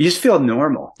you just feel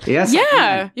normal. Yes.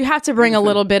 Yeah, you have to bring a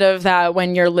little bit of that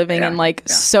when you're living in like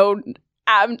so.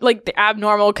 Like the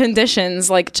abnormal conditions,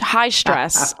 like high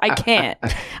stress. I can't.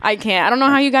 I don't know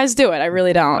how you guys do it. I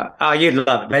really don't. Oh, you'd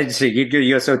love it. But see, you'd go to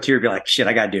USO tour, be like, shit,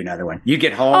 I got to do another one. You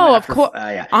get home. Oh, of course.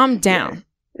 I'm down.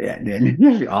 Yeah,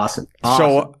 awesome.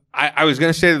 So I was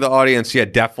going to say to the audience,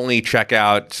 definitely check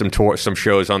out some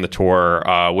shows on the tour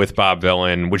with Bob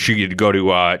Villain, which you could go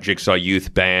to Jigsaw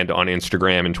Youth Band on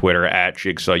Instagram and Twitter at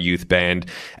Jigsaw Youth Band.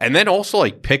 And then also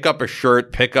like pick up a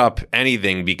shirt, pick up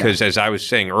anything, because as I was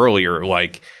saying earlier,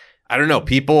 like, I don't know,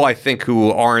 people I think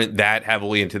who aren't that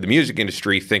heavily into the music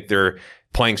industry think they're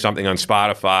playing something on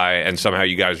Spotify and somehow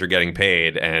you guys are getting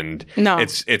paid, and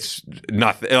it's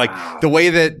nothing. Like the way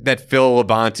that Phil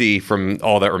Labonte from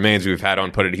All That Remains we've had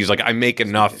on put it, he's like, I make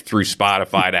enough through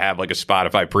Spotify to have like a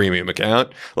Spotify premium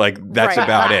account. Like that's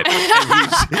about it.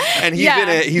 And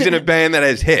he's in a band that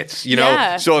has hits, you know?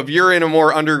 Yeah. So if you're in a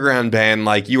more underground band,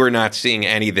 like you are not seeing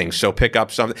anything. So pick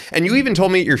up something. And you even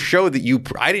told me at your show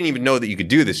that I didn't even know that you could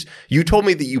do this. You told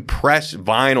me that you press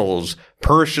vinyls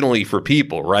personally for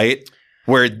people, right?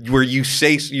 where you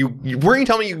say were you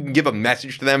telling me you can give a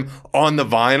message to them on the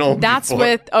vinyl? That's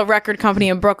with a record company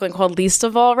in Brooklyn called Least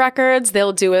of All Records.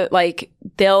 They'll do it like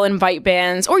they'll invite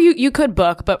bands, or you could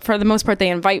book, but for the most part, they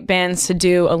invite bands to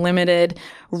do a limited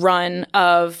run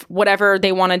of whatever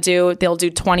they want to do. They'll do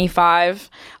 25.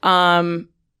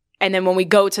 And then when we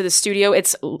go to the studio,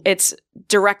 it's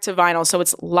direct to vinyl, so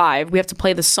it's live. We have to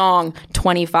play the song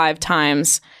 25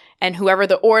 times. And whoever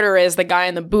the order is, the guy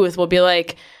in the booth will be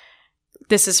like,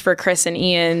 this is for Chris and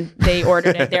Ian. They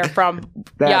ordered it. They're from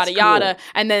yada, yada.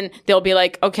 And then they'll be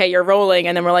like, okay, you're rolling.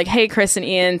 And then we're like, hey, Chris and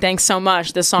Ian, thanks so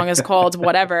much. This song is called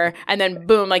whatever. And then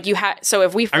boom, like so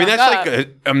if we fuck that's up, like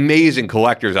an amazing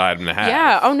collector's item to have.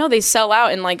 Yeah. Oh no, they sell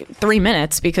out in like 3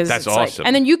 minutes because that's it's awesome. Like,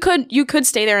 and then you could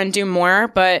stay there and do more,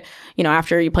 but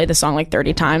after you play the song like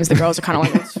 30 times, the girls are kind of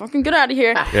like, let's fucking get out of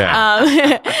here.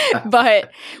 Yeah. But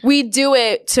we do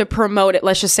it to promote it.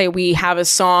 Let's just say we have a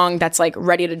song that's like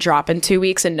ready to drop in 2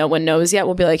 weeks and no one knows yet.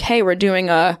 We'll be like, hey, we're doing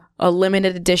a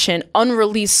limited edition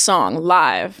unreleased song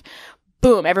live.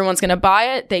 Boom. Everyone's going to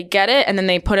buy it. They get it. And then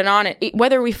they put it on it.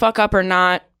 Whether we fuck up or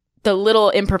not, the little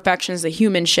imperfections, the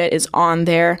human shit is on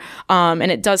there.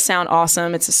 And it does sound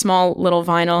awesome. It's a small little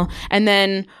vinyl. And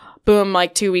then boom,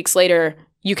 like 2 weeks later,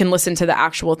 you can listen to the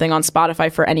actual thing on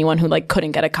Spotify for anyone who like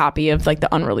couldn't get a copy of like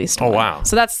the unreleased one. Oh, wow.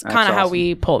 So that's kind of awesome. how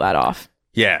we pull that off.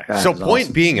 Yeah. That So is point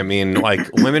awesome. being, I mean,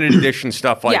 like limited edition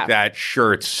stuff like Yeah. that,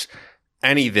 shirts,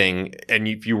 anything. And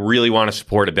if you really want to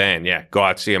support a band, go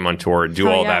out, see them on tour, do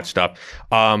all that stuff.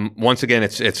 Once again,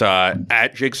 it's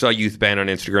at Jigsaw Youth Band on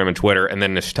Instagram and Twitter. And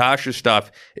then Nastacha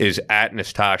stuff is at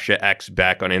Nastacha X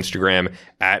Beck on Instagram,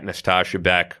 at Nastacha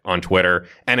Beck on Twitter,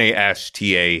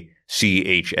 Nastacha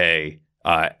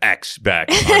X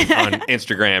Beck on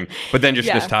Instagram, but then just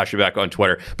Nastacha Beck on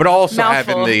Twitter. But I'll also have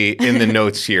in the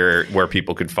notes here where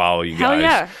people could follow you guys.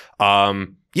 Hell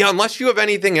yeah. Unless you have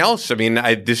anything else. I mean,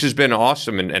 this has been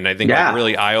awesome, and I think like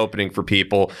really eye opening for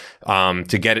people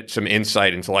to get some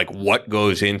insight into like what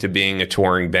goes into being a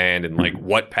touring band and like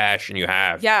what passion you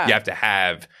have. Yeah. You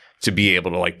have to be able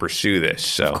to like pursue this.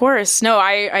 So Of course. No,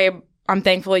 I'm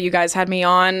thankful you guys had me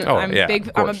on. Oh, I'm yeah,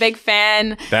 I'm a big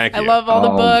fan. Thank you. I love all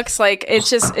the books. Like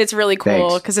it's really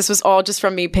cool Thanks. because this was all just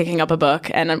from me picking up a book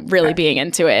and I'm really being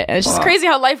into it. And it's just crazy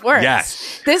how life works.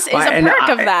 Yes. This is a perk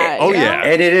of that. Oh, you know? yeah.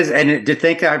 And it is, and to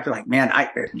think that I'd be like, man,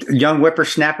 young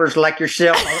whippersnappers like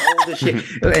yourself, all this shit,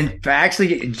 and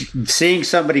actually seeing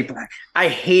somebody, I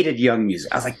hated young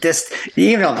music. I was like, this,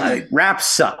 rap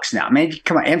sucks now, man.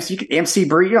 Come on, MC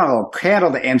Breed, you don't handle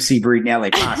the MC Breed in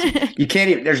LA Posse. You can't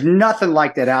even. There's nothing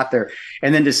like that out there.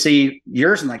 And then to see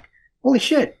yours, and like, holy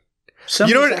shit.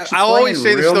 You know what? I'll always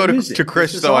say this though to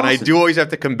Chris though, and I do always have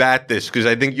to combat this because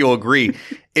I think you'll agree.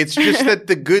 It's just that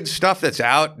the good stuff that's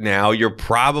out now, you're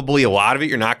probably a lot of it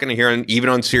you're not going to hear even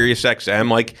on Sirius XM.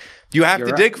 Like you have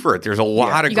to dig for it. There's a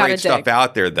lot of great stuff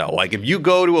out there though. Like if you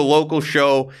go to a local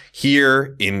show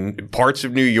here in parts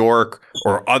of New York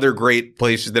or other great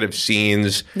places that have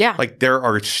scenes, like there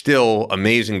are still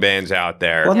amazing bands out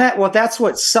there. Well, that's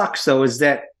what sucks though, is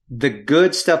that the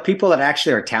good stuff, people that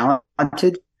actually are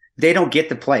talented, they don't get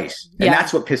the place. And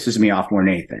that's what pisses me off more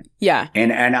than anything. Yeah.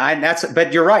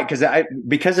 But you're right.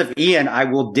 Because of Ian, I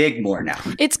will dig more now.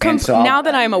 It's now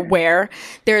that I'm aware,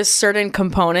 there's certain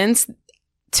components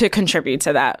to contribute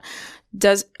to that.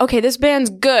 This band's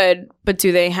good, but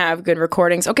do they have good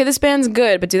recordings? Okay, this band's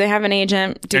good, but do they have an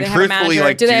agent? Do they have a manager?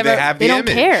 Like, do they have the they image?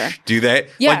 Don't care. Do they?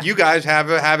 Yeah. Like you guys have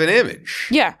an image.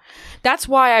 Yeah. That's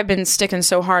why I've been sticking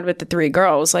so hard with the 3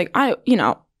 girls. Like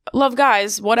love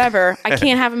guys, whatever. I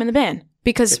can't have them in the band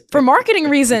because for marketing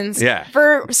reasons,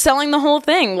 for selling the whole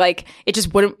thing, like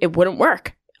it wouldn't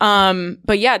work.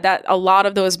 But yeah, that a lot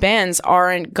of those bands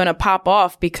aren't gonna pop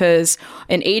off because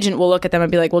an agent will look at them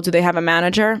and be like, well, do they have a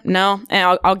manager? No.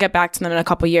 And I'll get back to them in a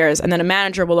couple years. And then a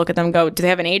manager will look at them and go, do they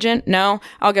have an agent? No.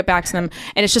 I'll get back to them.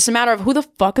 And it's just a matter of who the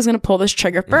fuck is gonna pull this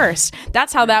trigger first.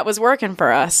 That's how that was working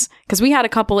for us. Cause we had a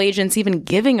couple agents even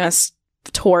giving us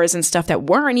tours and stuff that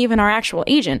weren't even our actual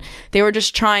agent. They were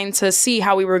just trying to see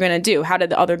how we were going to do. How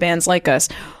did the other bands like us?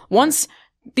 Once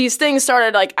these things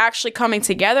started like actually coming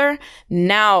together,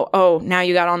 now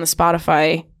you got on the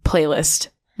Spotify playlist,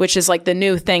 which is like the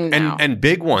new thing now. And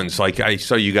big ones. Like I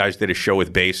saw you guys did a show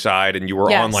with Bayside and you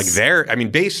were on like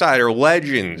Bayside are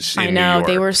legends in New York.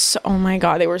 They were oh my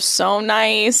God, they were so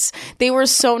nice. They were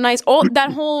so nice.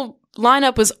 That whole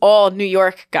lineup was all New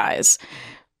York guys.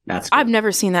 That's cool. I've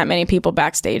never seen that many people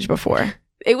backstage before.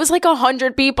 It was like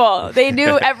 100 people. They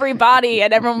knew everybody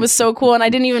and everyone was so cool. And I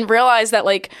didn't even realize that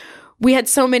like we had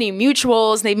so many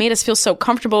mutuals. They made us feel so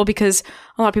comfortable because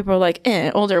a lot of people are like,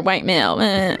 older white male.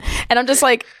 And I'm just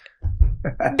like,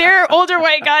 they're older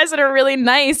white guys that are really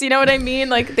nice. You know what I mean?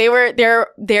 Like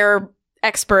they're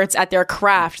experts at their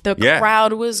craft. The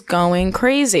crowd was going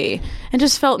crazy and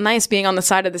just felt nice being on the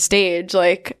side of the stage.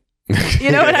 Like,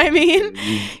 you know what I mean?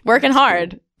 Working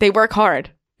hard. They work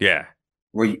hard. Yeah.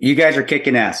 Well, you guys are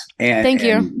kicking ass. And thank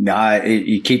you. And,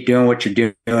 you keep doing what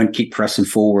you're doing, keep pressing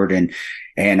forward. And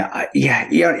to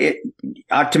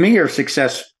me, you're a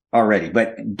success already,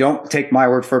 but don't take my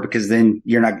word for it, because then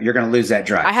you're going to lose that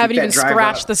drive. I haven't even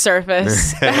scratched the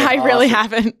surface. I really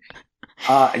haven't.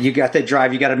 You got that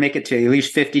drive. You got to make it to at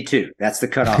least 52. That's the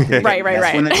cutoff. Right.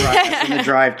 That's when the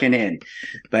drive can end.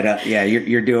 But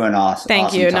you're doing awesome.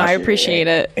 Thank you. No, I appreciate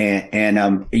it.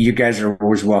 And you guys are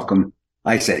always welcome.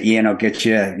 Like I said, Ian, I'll get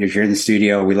you. If you're in the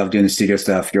studio, we love doing the studio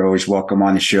stuff. You're always welcome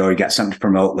on the show. You got something to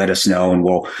promote, let us know, and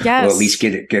we'll at least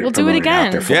get it. We'll do it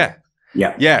again.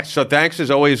 Yeah. So thanks as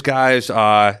always, guys.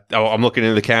 I'm looking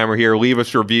into the camera here. Leave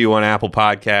us a review on Apple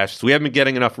Podcasts. We haven't been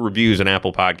getting enough reviews on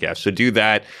Apple Podcasts, so do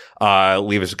that.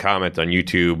 Leave us a comment on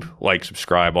YouTube, like,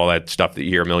 subscribe, all that stuff that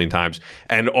you hear a million times.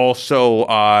 And also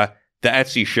the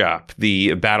Etsy shop,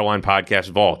 the Battle Line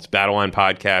Podcast Vault,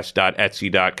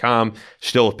 battlelinepodcast.etsy.com.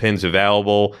 Still pins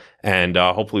available, and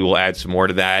hopefully we'll add some more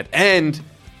to that. And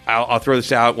I'll throw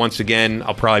this out once again.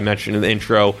 I'll probably mention in the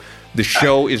intro, the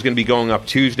show is going to be going up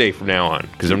Tuesday from now on,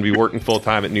 because I'm going to be working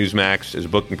full-time at Newsmax as a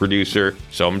booking producer,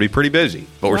 so I'm going to be pretty busy.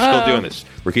 But we're still doing this.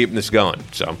 We're keeping this going,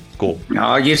 so cool.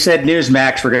 Oh, you said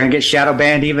Newsmax. We're going to get shadow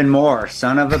banned even more.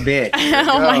 Son of a bitch.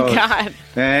 Oh, my God.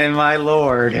 And my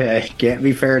Lord. Can't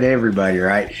be fair to everybody,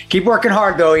 right? Keep working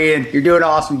hard, though, Ian. You're doing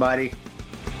awesome, buddy.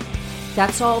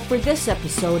 That's all for this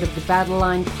episode of the Battle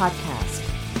Line Podcast.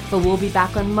 But we'll be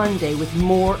back on Monday with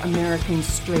more American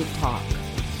straight talk.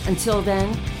 Until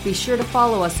then, be sure to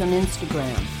follow us on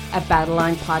Instagram at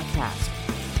Battleline Podcast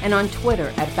and on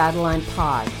Twitter at Battleline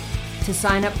Pod. To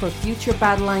sign up for future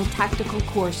Battleline tactical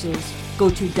courses,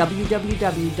 go to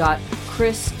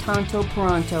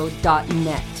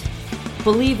www.christantoperanto.net.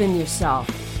 Believe in yourself,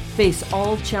 face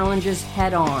all challenges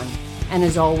head on, and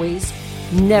as always,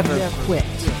 never quit.